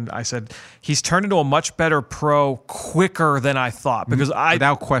Slayton, and I said he's turned into a much better pro quicker than I thought, because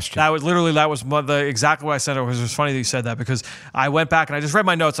without question. That was exactly what I said. It was funny that you said that, because I went back and I just read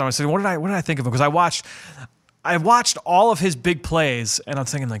my notes on it. I said, what did I think of him? Because I watched all of his big plays, and I'm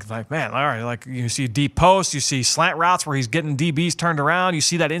thinking like, man, all right, like you see deep post, you see slant routes where he's getting DBs turned around, you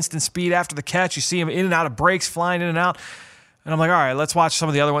see that instant speed after the catch, you see him in and out of breaks, flying in and out. And I'm like, all right, let's watch some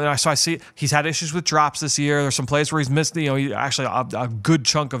of the other ones. So I see he's had issues with drops this year. There's some plays where he's missed, actually a good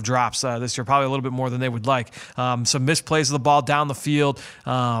chunk of drops this year, probably a little bit more than they would like. Some misplays of the ball down the field.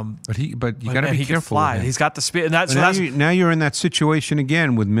 But you got to be he careful. Can fly. He's got the speed. And now you're in that situation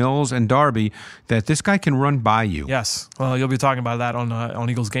again with Mills and Darby that this guy can run by you. Yes. Well, you'll be talking about that on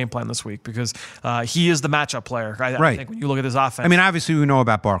Eagles Game Plan this week, because he is the matchup player. I think when you look at his offense. I mean, obviously we know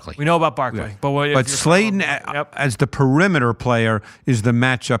about Barkley. Yeah. But Slayton, as the perimeter player, is the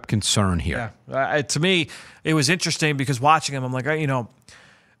matchup concern here. Yeah. To me, it was interesting because watching him, I'm like,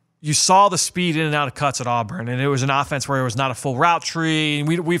 you saw the speed in and out of cuts at Auburn, and it was an offense where it was not a full route tree. And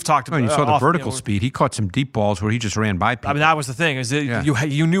we've talked about. You saw the vertical speed. He caught some deep balls where he just ran by people. I mean, that was the thing, is that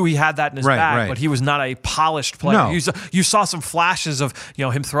you knew he had that in his bag, but he was not a polished player. No. You saw some flashes of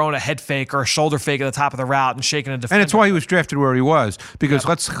him throwing a head fake or a shoulder fake at the top of the route and shaking a defender. And it's why he was drafted where he was, because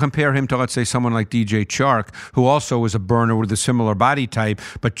let's compare him to, let's say, someone like DJ Chark, who also was a burner with a similar body type,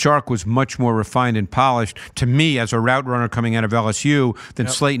 but Chark was much more refined and polished, to me, as a route runner coming out of LSU than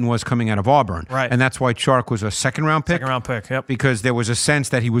Slayton was coming out of Auburn. Right. And that's why Chark was a second-round pick. Second-round pick, yep. Because there was a sense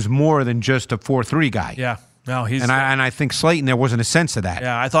that he was more than just a 4-3 guy. Yeah. No, and I think Slayton, there wasn't a sense of that.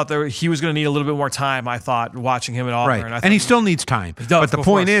 Yeah, I thought he was going to need a little bit more time, I thought, watching him at Auburn. Right. And he still needs time. He does, but the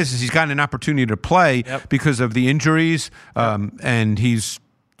point is he's gotten an opportunity to play because of the injuries, and he's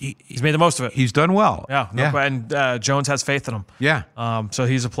made the most of it. He's done well. Yeah. And Jones has faith in him. Yeah. So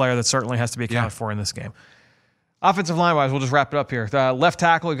he's a player that certainly has to be accounted for in this game. Offensive line-wise, we'll just wrap it up here. Left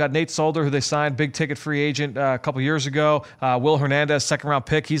tackle, we've got Nate Solder, who they signed, big-ticket free agent a couple years ago. Will Hernandez, second-round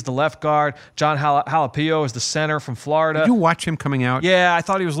pick. He's the left guard. John Jalapillo is the center from Florida. Did you watch him coming out? Yeah, I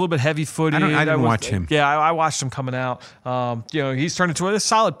thought he was a little bit heavy-footed. I didn't watch him. Yeah, I watched him coming out. He's turned into a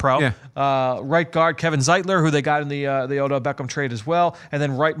solid pro. Yeah. Right guard, Kevin Zeitler, who they got in the Odell Beckham trade as well. And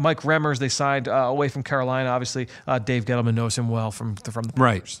then right Mike Remmers, they signed away from Carolina. Obviously, Dave Gettleman knows him well from the Packers.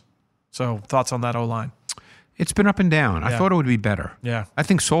 Right. So thoughts on that O-line? It's been up and down. I thought it would be better. Yeah. I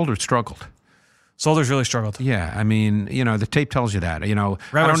think Solder struggled. Solder's really struggled. Yeah, I mean, the tape tells you that. Remmers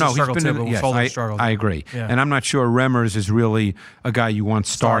I don't know. Struggled He's been too, but Solder struggled. I agree. Yeah. And I'm not sure Remmers is really a guy you want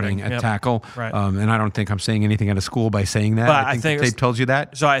starting at tackle. Right. And I don't think I'm saying anything out of school by saying that. But I think the tape tells you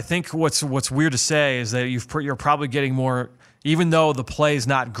that. So I think what's weird to say is that you're probably getting more. Even though the play is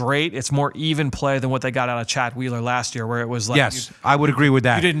not great, it's more even play than what they got out of Chad Wheeler last year, where it was like I would agree with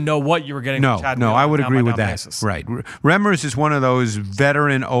that. You didn't know what you were getting. No, from Chad Wheeler I would agree with that. Basis. Right, Remmers is one of those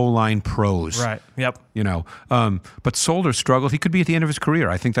veteran O-line pros. Right. Yep. But Solder struggled. He could be at the end of his career.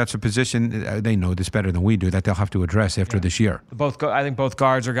 I think that's a position they know this better than we do that they'll have to address after this year. I think both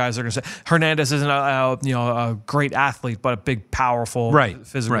guards are guys that are going to say Hernandez isn't a great athlete, but a big, powerful,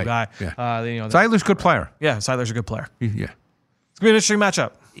 physical guy. Yeah. Zeitler's a good player. Yeah, Zeitler's a good player. Yeah. It's going to be an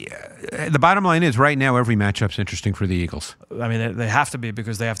interesting matchup. Yeah. The bottom line is, right now, every matchup's interesting for the Eagles. I mean, they have to be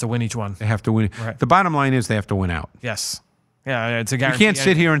because they have to win each one. They have to win. Right. The bottom line is they have to win out. Yes. Yeah, it's a guarantee. You can't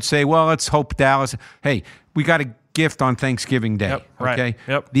sit here and say, well, let's hope Dallas. Hey, we got a gift on Thanksgiving Day. Yep, right. Okay?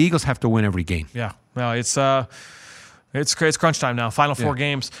 Yep. The Eagles have to win every game. Yeah. No, it's crunch time now. Final four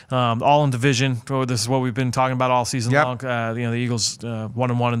games, all in division. This is what we've been talking about all season long. The Eagles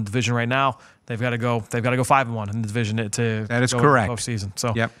 1-1 in the division right now. They've got to go 5-1 in the division to that is go correct. Postseason.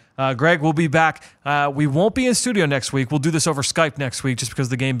 So, yep. Greg, we'll be back. We won't be in studio next week. We'll do this over Skype next week, just because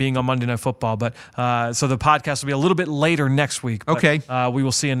of the game being on Monday Night Football. But so the podcast will be a little bit later next week. But, okay. We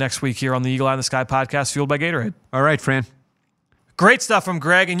will see you next week here on the Eagle Eye in the Sky podcast, fueled by Gatorade. All right, Fran. Great stuff from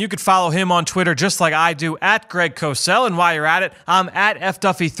Greg, and you could follow him on Twitter just like I do, at Greg Cosell. And while you're at it, I'm at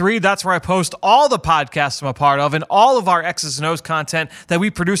FDuffy3. That's where I post all the podcasts I'm a part of and all of our X's and O's content that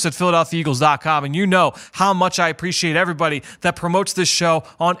we produce at PhiladelphiaEagles.com. And you know how much I appreciate everybody that promotes this show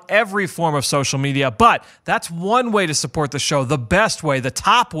on every form of social media. But that's one way to support the show. The best way, the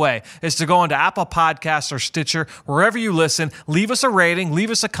top way, is to go into Apple Podcasts or Stitcher, wherever you listen. Leave us a rating, leave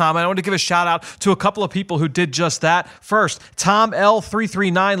us a comment. I want to give a shout out to a couple of people who did just that. First, Tom Tom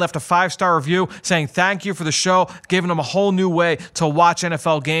L339 left a 5-star review saying thank you for the show, giving him a whole new way to watch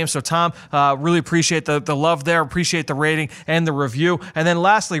NFL games. So Tom, really appreciate the love there, appreciate the rating and the review. And then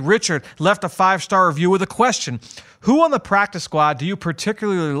lastly, Richard left a 5-star review with a question. Who on the practice squad do you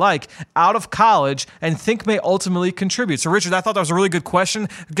particularly like out of college and think may ultimately contribute? So, Richard, I thought that was a really good question.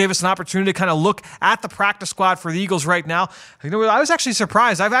 It gave us an opportunity to kind of look at the practice squad for the Eagles right now. I was actually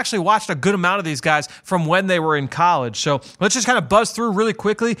surprised. I've actually watched a good amount of these guys from when they were in college. So let's just kind of buzz through really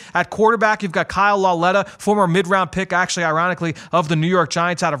quickly. At quarterback, you've got Kyle Lauletta, former mid-round pick, actually, ironically, of the New York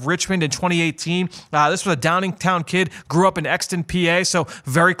Giants out of Richmond in 2018. This was a Downingtown kid, grew up in Exton, PA, so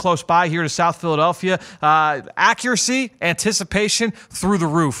very close by here to South Philadelphia. Accuracy, anticipation through the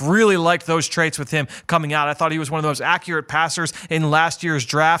roof. Really liked those traits with him coming out. I thought he was one of those accurate passers in last year's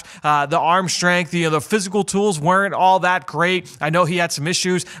draft. The arm strength, the physical tools weren't all that great. I know he had some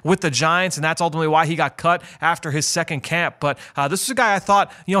issues with the Giants, and that's ultimately why he got cut after his second camp. But this was a guy I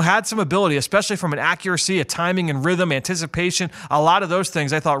thought had some ability, especially from an accuracy, a timing and rhythm, anticipation. A lot of those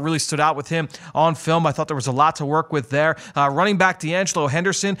things I thought really stood out with him on film. I thought there was a lot to work with there. Running back D'Angelo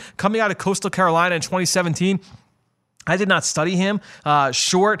Henderson, coming out of Coastal Carolina in 2017. I did not study him.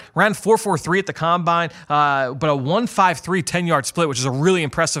 Short, ran 4.43 at the combine, but a 1.53 10-yard split, which is a really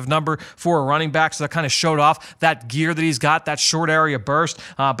impressive number for a running back. So that kind of showed off that gear that he's got, that short area burst.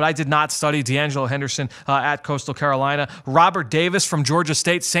 But I did not study D'Angelo Henderson at Coastal Carolina. Robert Davis from Georgia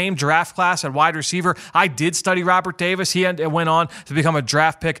State, same draft class at wide receiver. I did study Robert Davis. He went on to become a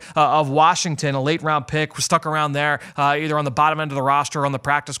draft pick of Washington, a late-round pick, was stuck around there, either on the bottom end of the roster or on the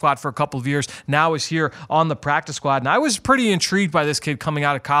practice squad for a couple of years. Now is here on the practice squad. And I was pretty intrigued by this kid coming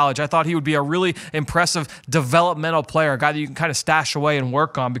out of college. I thought he would be a really impressive developmental player, a guy that you can kind of stash away and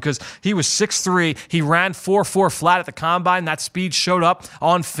work on, because he was 6'3". He ran 4.4 flat at the combine. That speed showed up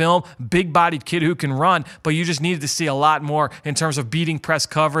on film. Big-bodied kid who can run, but you just needed to see a lot more in terms of beating press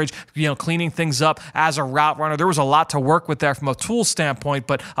coverage, cleaning things up as a route runner. There was a lot to work with there from a tool standpoint,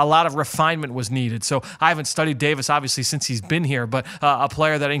 but a lot of refinement was needed. So I haven't studied Davis, obviously, since he's been here, but a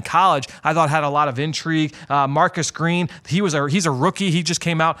player that in college I thought had a lot of intrigue. Marcus Green, he's a rookie. He just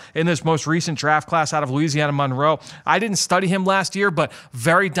came out in this most recent draft class out of Louisiana Monroe. I didn't study him last year, but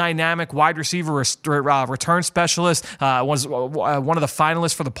very dynamic wide receiver return specialist. Was one of the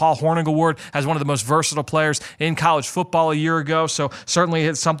finalists for the Paul Hornung Award as one of the most versatile players in college football a year ago. So certainly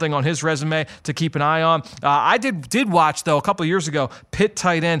it's something on his resume to keep an eye on. I did watch, though, a couple of years ago, Pitt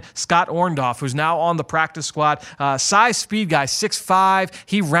tight end Scott Orndorff, who's now on the practice squad. Size, speed guy, 6'5".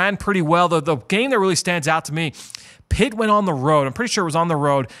 He ran pretty well. The game that really stands out to me, Pitt went on the road. I'm pretty sure it was on the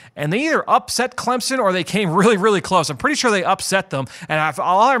road, and they either upset Clemson or they came really, really close. I'm pretty sure they upset them, and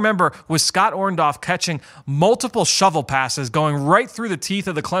all I remember was Scott Orndorff catching multiple shovel passes, going right through the teeth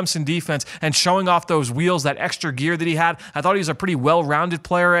of the Clemson defense and showing off those wheels, that extra gear that he had. I thought he was a pretty well-rounded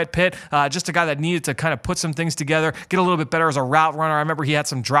player at Pitt, just a guy that needed to kind of put some things together, get a little bit better as a route runner. I remember he had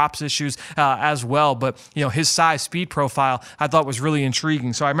some drops issues as well, but his size, speed profile I thought was really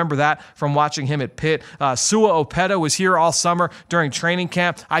intriguing. So I remember that from watching him at Pitt. Sua Opeta was here all summer during training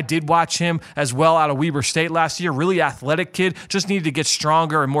camp. I did watch him as well out of Weber State last year. Really athletic kid, just needed to get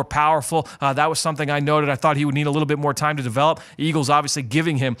stronger and more powerful. That was something I noted. I thought he would need a little bit more time to develop. Eagles obviously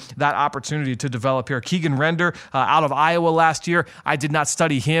giving him that opportunity to develop here. Keegan Render out of Iowa last year. I did not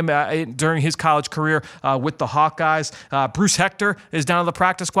study him during his college career with the Hawkeyes. Bruce Hector is down on the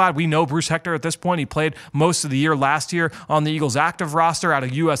practice squad. We know Bruce Hector at this point. He played most of the year last year on the Eagles active roster out of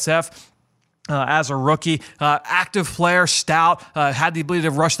USF. As a rookie, active player, stout, had the ability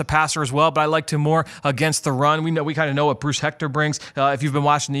to rush the passer as well, but I liked him more against the run. We kind of know what Bruce Hector brings if you've been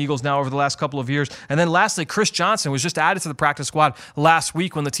watching the Eagles now over the last couple of years. And then lastly, Chris Johnson was just added to the practice squad last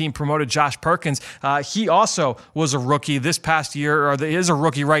week when the team promoted Josh Perkins. He also was a rookie this past year, or is a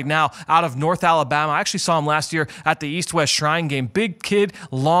rookie right now, out of North Alabama. I actually saw him last year at the East-West Shrine game. Big kid,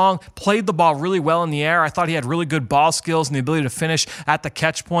 long, played the ball really well in the air. I thought he had really good ball skills and the ability to finish at the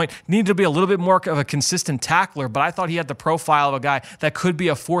catch point. Needed to be a little bit more of a consistent tackler, but I thought he had the profile of a guy that could be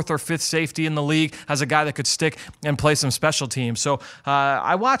a 4th or 5th safety in the league, as a guy that could stick and play some special teams. So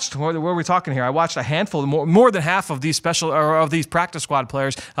I watched, where are we talking here? I watched a handful, more than half of these these practice squad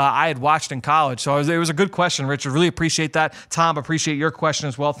players I had watched in college. So it was a good question, Richard. Really appreciate that. Tom, appreciate your question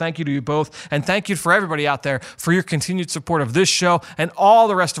as well. Thank you to you both, and thank you for everybody out there for your continued support of this show and all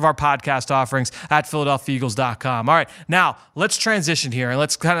the rest of our podcast offerings at PhiladelphiaEagles.com. All right, now let's transition here and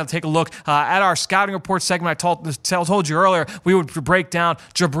let's kind of take a look at our scouting report segment. I told you earlier we would break down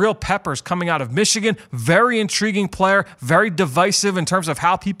Jabril Peppers coming out of Michigan. Very intriguing player, very divisive in terms of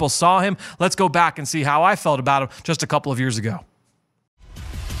how people saw him. Let's go back and see how I felt about him just a couple of years ago.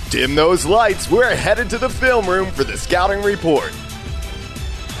 Dim those lights. We're headed to the film room for the scouting report.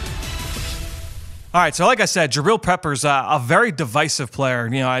 All right, so like I said, Jabril Peppers, a very divisive player.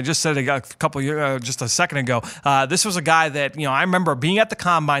 You know, I just said just a second ago. This was a guy that, you know, I remember being at the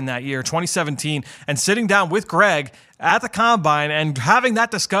Combine that year, 2017, and sitting down with Greg at the Combine and having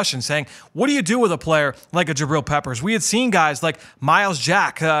that discussion, saying, what do you do with a player like a Jabril Peppers? We had seen guys like Miles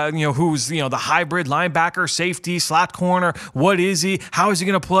Jack, who's, the hybrid linebacker, safety, slot corner. What is he? How is he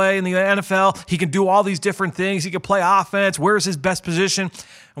going to play in the NFL? He can do all these different things. He can play offense. Where's his best position?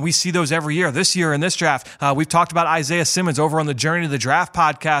 And we see those every year. This year in this draft, we've talked about Isaiah Simmons over on the Journey to the Draft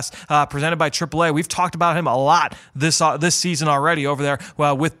podcast presented by AAA. We've talked about him a lot this season already over there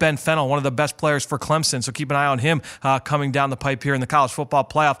with Ben Fennell, one of the best players for Clemson. So keep an eye on him coming down the pipe here in the college football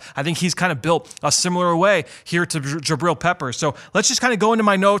playoff. I think he's kind of built a similar way here to Jabril Peppers. So let's just kind of go into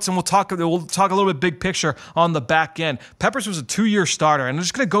my notes and we'll talk a little bit big picture on the back end. Peppers was a 2-year starter, and I'm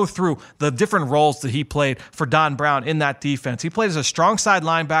just going to go through the different roles that he played for Don Brown in that defense. He played as a strong side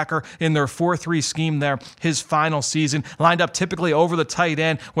linebacker in their 4-3 scheme there his final season, lined up typically over the tight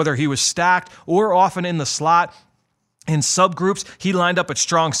end, whether he was stacked or often in the slot. In subgroups, he lined up at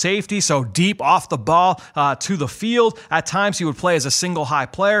strong safety, so deep off the ball to the field. At times, he would play as a single high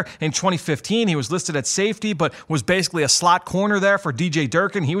player. In 2015, he was listed at safety, but was basically a slot corner there for DJ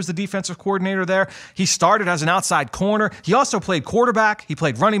Durkin. He was the defensive coordinator there. He started as an outside corner. He also played quarterback. He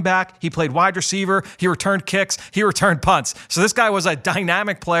played running back. He played wide receiver. He returned kicks. He returned punts. So this guy was a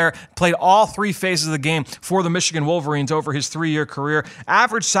dynamic player, played all 3 phases of the game for the Michigan Wolverines over his 3-year career.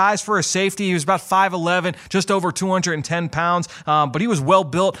 Average size for a safety, he was about 5'11", just over 210 pounds, but he was well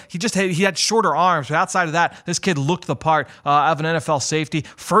built. He had shorter arms, but outside of that, this kid looked the part of an NFL safety.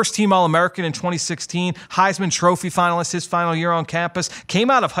 First team All-American in 2016, Heisman Trophy finalist his final year on campus, came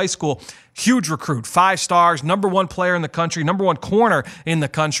out of high school. Huge recruit, 5 stars, number 1 player in the country, number 1 corner in the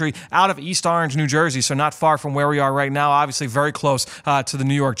country, out of East Orange, New Jersey, so not far from where we are right now, obviously very close to the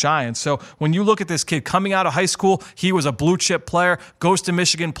New York Giants. So when you look at this kid coming out of high school, he was a blue chip player, goes to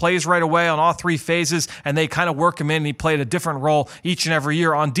Michigan, plays right away on all 3 phases, and they kind of work him in, and he played a different role each and every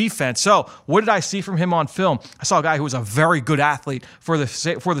year on defense. So what did I see from him on film? I saw a guy who was a very good athlete for the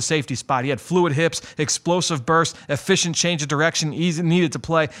safety spot. He had fluid hips, explosive burst, efficient change of direction, easy needed to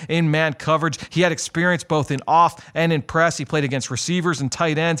play in man coverage. He had experience both in off and in press. He played against receivers and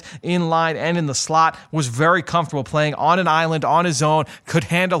tight ends, in line and in the slot, was very comfortable playing on an island on his own, could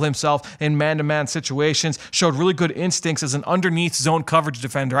handle himself in man-to-man situations, showed really good instincts as an underneath zone coverage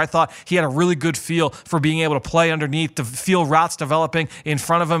defender. I thought he had a really good feel for being able to play underneath, to feel routes developing in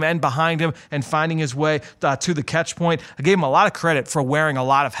front of him and behind him and finding his way to the catch point. I gave him a lot of credit for wearing a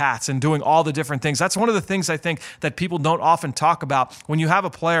lot of hats and doing all the different things. That's one of the things I think that people don't often talk about when you have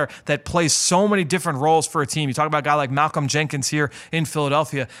a player that plays so many different roles for a team. You talk about a guy like Malcolm Jenkins here in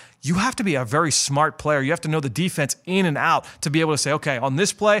Philadelphia. You have to be a very smart player. You have to know the defense in and out to be able to say, okay, on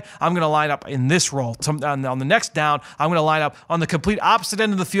this play, I'm going to line up in this role. On the next down, I'm going to line up on the complete opposite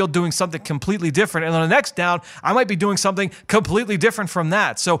end of the field doing something completely different. And on the next down, I might be doing something completely different from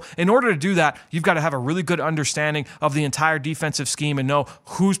that. So in order to do that, you've got to have a really good understanding of the entire defensive scheme and know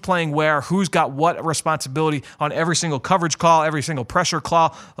who's playing where, who's got what responsibility on every single coverage call, every single pressure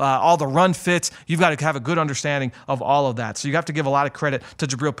call, all the run fits. You've got to have a good understanding of all of that. So you have to give a lot of credit to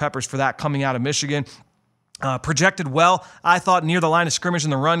Jabril Peppers for that coming out of Michigan. Projected well, I thought, near the line of scrimmage in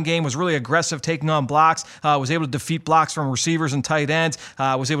the run game, was really aggressive, taking on blocks, was able to defeat blocks from receivers and tight ends,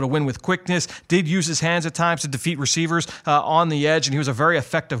 was able to win with quickness, did use his hands at times to defeat receivers on the edge, and he was a very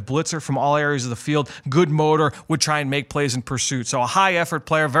effective blitzer from all areas of the field, good motor, would try and make plays in pursuit. So a high-effort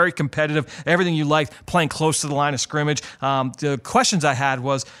player, very competitive, everything you liked, playing close to the line of scrimmage. The questions I had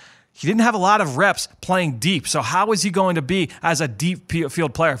was, he didn't have a lot of reps playing deep, so how is he going to be as a deep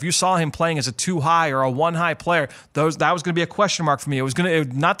field player? If you saw him playing as a 2-high or a 1-high player, that was going to be a question mark for me. It was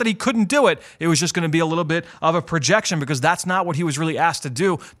not that he couldn't do it, it was just going to be a little bit of a projection because that's not what he was really asked to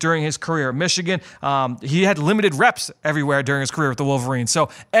do during his career at Michigan. He had limited reps everywhere during his career with the Wolverines, so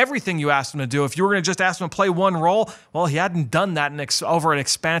everything you asked him to do, if you were going to just ask him to play one role, well, he hadn't done that over an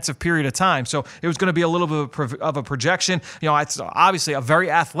expansive period of time, so it was going to be a little bit of a projection. It's obviously a very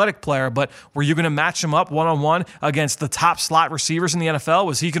athletic player, but were you going to match him up one-on-one against the top slot receivers in the NFL?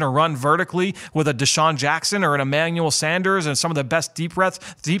 Was he going to run vertically with a Deshaun Jackson or an Emmanuel Sanders and some of the best deep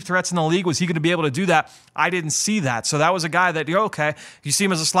threats in the league? Was he going to be able to do that? I didn't see that. So that was a guy that, okay, you see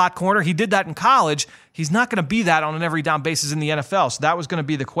him as a slot corner. He did that in college. He's not going to be that on an every down basis in the NFL. So that was going to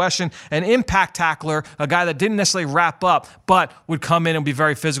be the question. An impact tackler, a guy that didn't necessarily wrap up, but would come in and be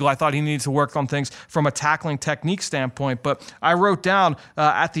very physical. I thought he needed to work on things from a tackling technique standpoint. But I wrote down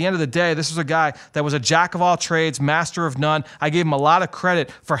at the end of the day, this was a guy that was a jack of all trades, master of none. I gave him a lot of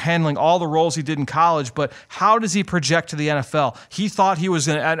credit for handling all the roles he did in college, but how does he project to the NFL? He thought he was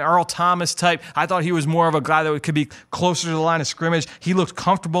an Earl Thomas type. I thought he was more of a guy that could be closer to the line of scrimmage. He looked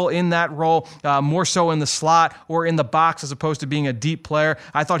comfortable in that role, more so in the slot or in the box as opposed to being a deep player.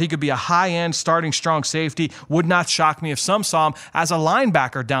 I thought he could be a high-end starting strong safety. Would not shock me if some saw him as a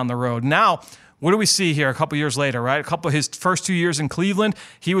linebacker down the road. Now, what do we see here a couple years later, right? A couple of his first 2 years in Cleveland,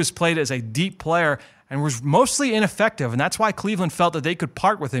 he was played as a deep player and was mostly ineffective, and that's why Cleveland felt that they could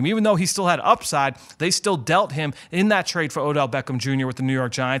part with him. Even though he still had upside, they still dealt him in that trade for Odell Beckham Jr. with the New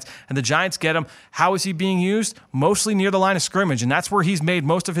York Giants, and the Giants get him. How is he being used? Mostly near the line of scrimmage, and that's where he's made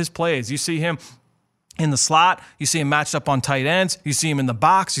most of his plays. You see him in the slot, you see him matched up on tight ends, you see him in the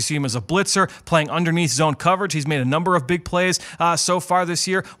box, you see him as a blitzer, playing underneath zone coverage. He's made a number of big plays so far this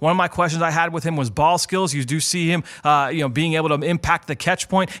year. One of my questions I had with him was ball skills. You do see him being able to impact the catch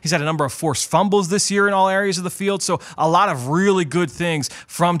point. He's had a number of forced fumbles this year in all areas of the field, so a lot of really good things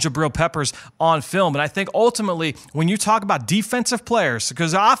from Jabril Peppers on film. And I think ultimately, when you talk about defensive players,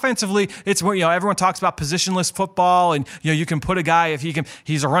 because offensively, it's where everyone talks about positionless football, and you can put a guy, if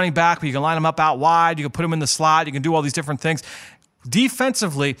he's a running back, but you can line him up out wide, you can put him in the slot, you can do all these different things.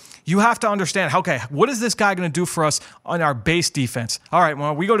 Defensively, you have to understand, okay, what is this guy going to do for us on our base defense? All right,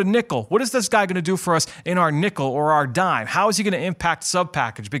 well, we go to nickel. What is this guy going to do for us in our nickel or our dime? How is he going to impact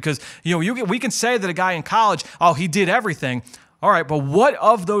sub-package? Because we can say that a guy in college, oh, he did everything. All right, but what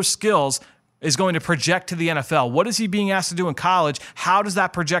of those skills is going to project to the NFL? What is he being asked to do in college? How does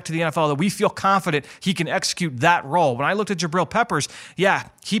that project to the NFL that we feel confident he can execute that role? When I looked at Jabril Peppers, yeah,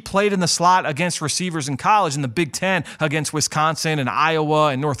 he played in the slot against receivers in college in the Big Ten against Wisconsin and Iowa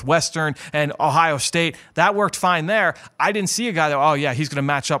and Northwestern and Ohio State. That worked fine there. I didn't see a guy that, oh yeah, he's going to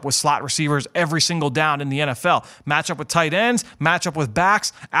match up with slot receivers every single down in the NFL. Match up with tight ends, match up with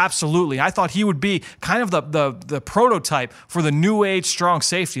backs, absolutely. I thought he would be kind of the prototype for the new age strong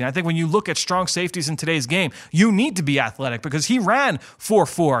safety. And I think when you look at strong safeties in today's game, you need to be athletic because he ran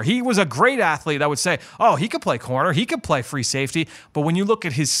 4.4. He was a great athlete. I would say, oh, he could play corner, he could play free safety. But when you look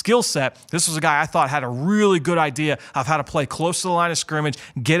at his skill set, this was a guy I thought had a really good idea of how to play close to the line of scrimmage,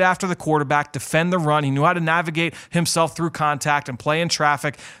 get after the quarterback, defend the run. He knew how to navigate himself through contact and play in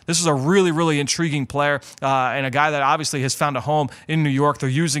traffic. This is a really, really intriguing player and a guy that obviously has found a home in New York. They're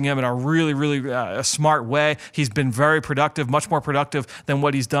using him in a really, really smart way. He's been very productive, much more productive than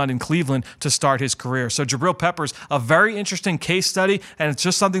what he's done in Cleveland to start his career. So Jabril Peppers, a very interesting case study, and it's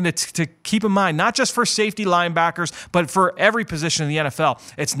just something to keep in mind, not just for safety linebackers, but for every position in the NFL.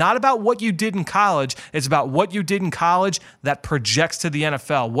 It's not about what you did in college. It's about what you did in college that projects to the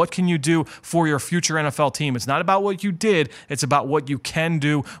NFL. What can you do for your future NFL team? It's not about what you did. It's about what you can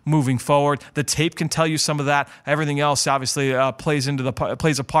do moving forward. The tape can tell you some of that. Everything else obviously plays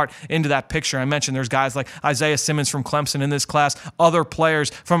a part into that picture. I mentioned there's guys like Isaiah Simmons from Clemson in this class, other players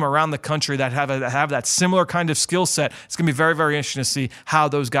from around the country that have that similar kind of skill set. It's going to be very, very interesting to see how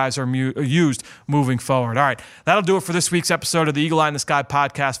those guys are used moving forward. All right, that'll do it for this week's episode of the Eagle Eye in the Sky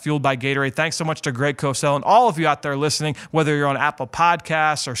podcast, fueled by Gatorade. Thanks so much to Greg Cosell and all of you out there listening, whether you're on Apple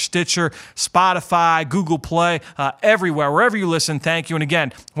Podcasts or Stitcher, Spotify, Google Play, everywhere, wherever you listen. Thank you. And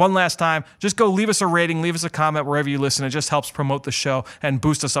again, one last time, just go leave us a rating, leave us a comment wherever you listen. It just helps promote the show and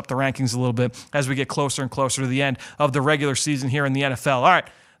boost us up the rankings a little bit as we get closer and closer to the end of the regular season here in the NFL. All right,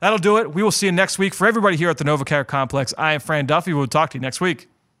 that'll do it. We will see you next week. For everybody here at the NovaCare Complex, I am Fran Duffy. We'll talk to you next week.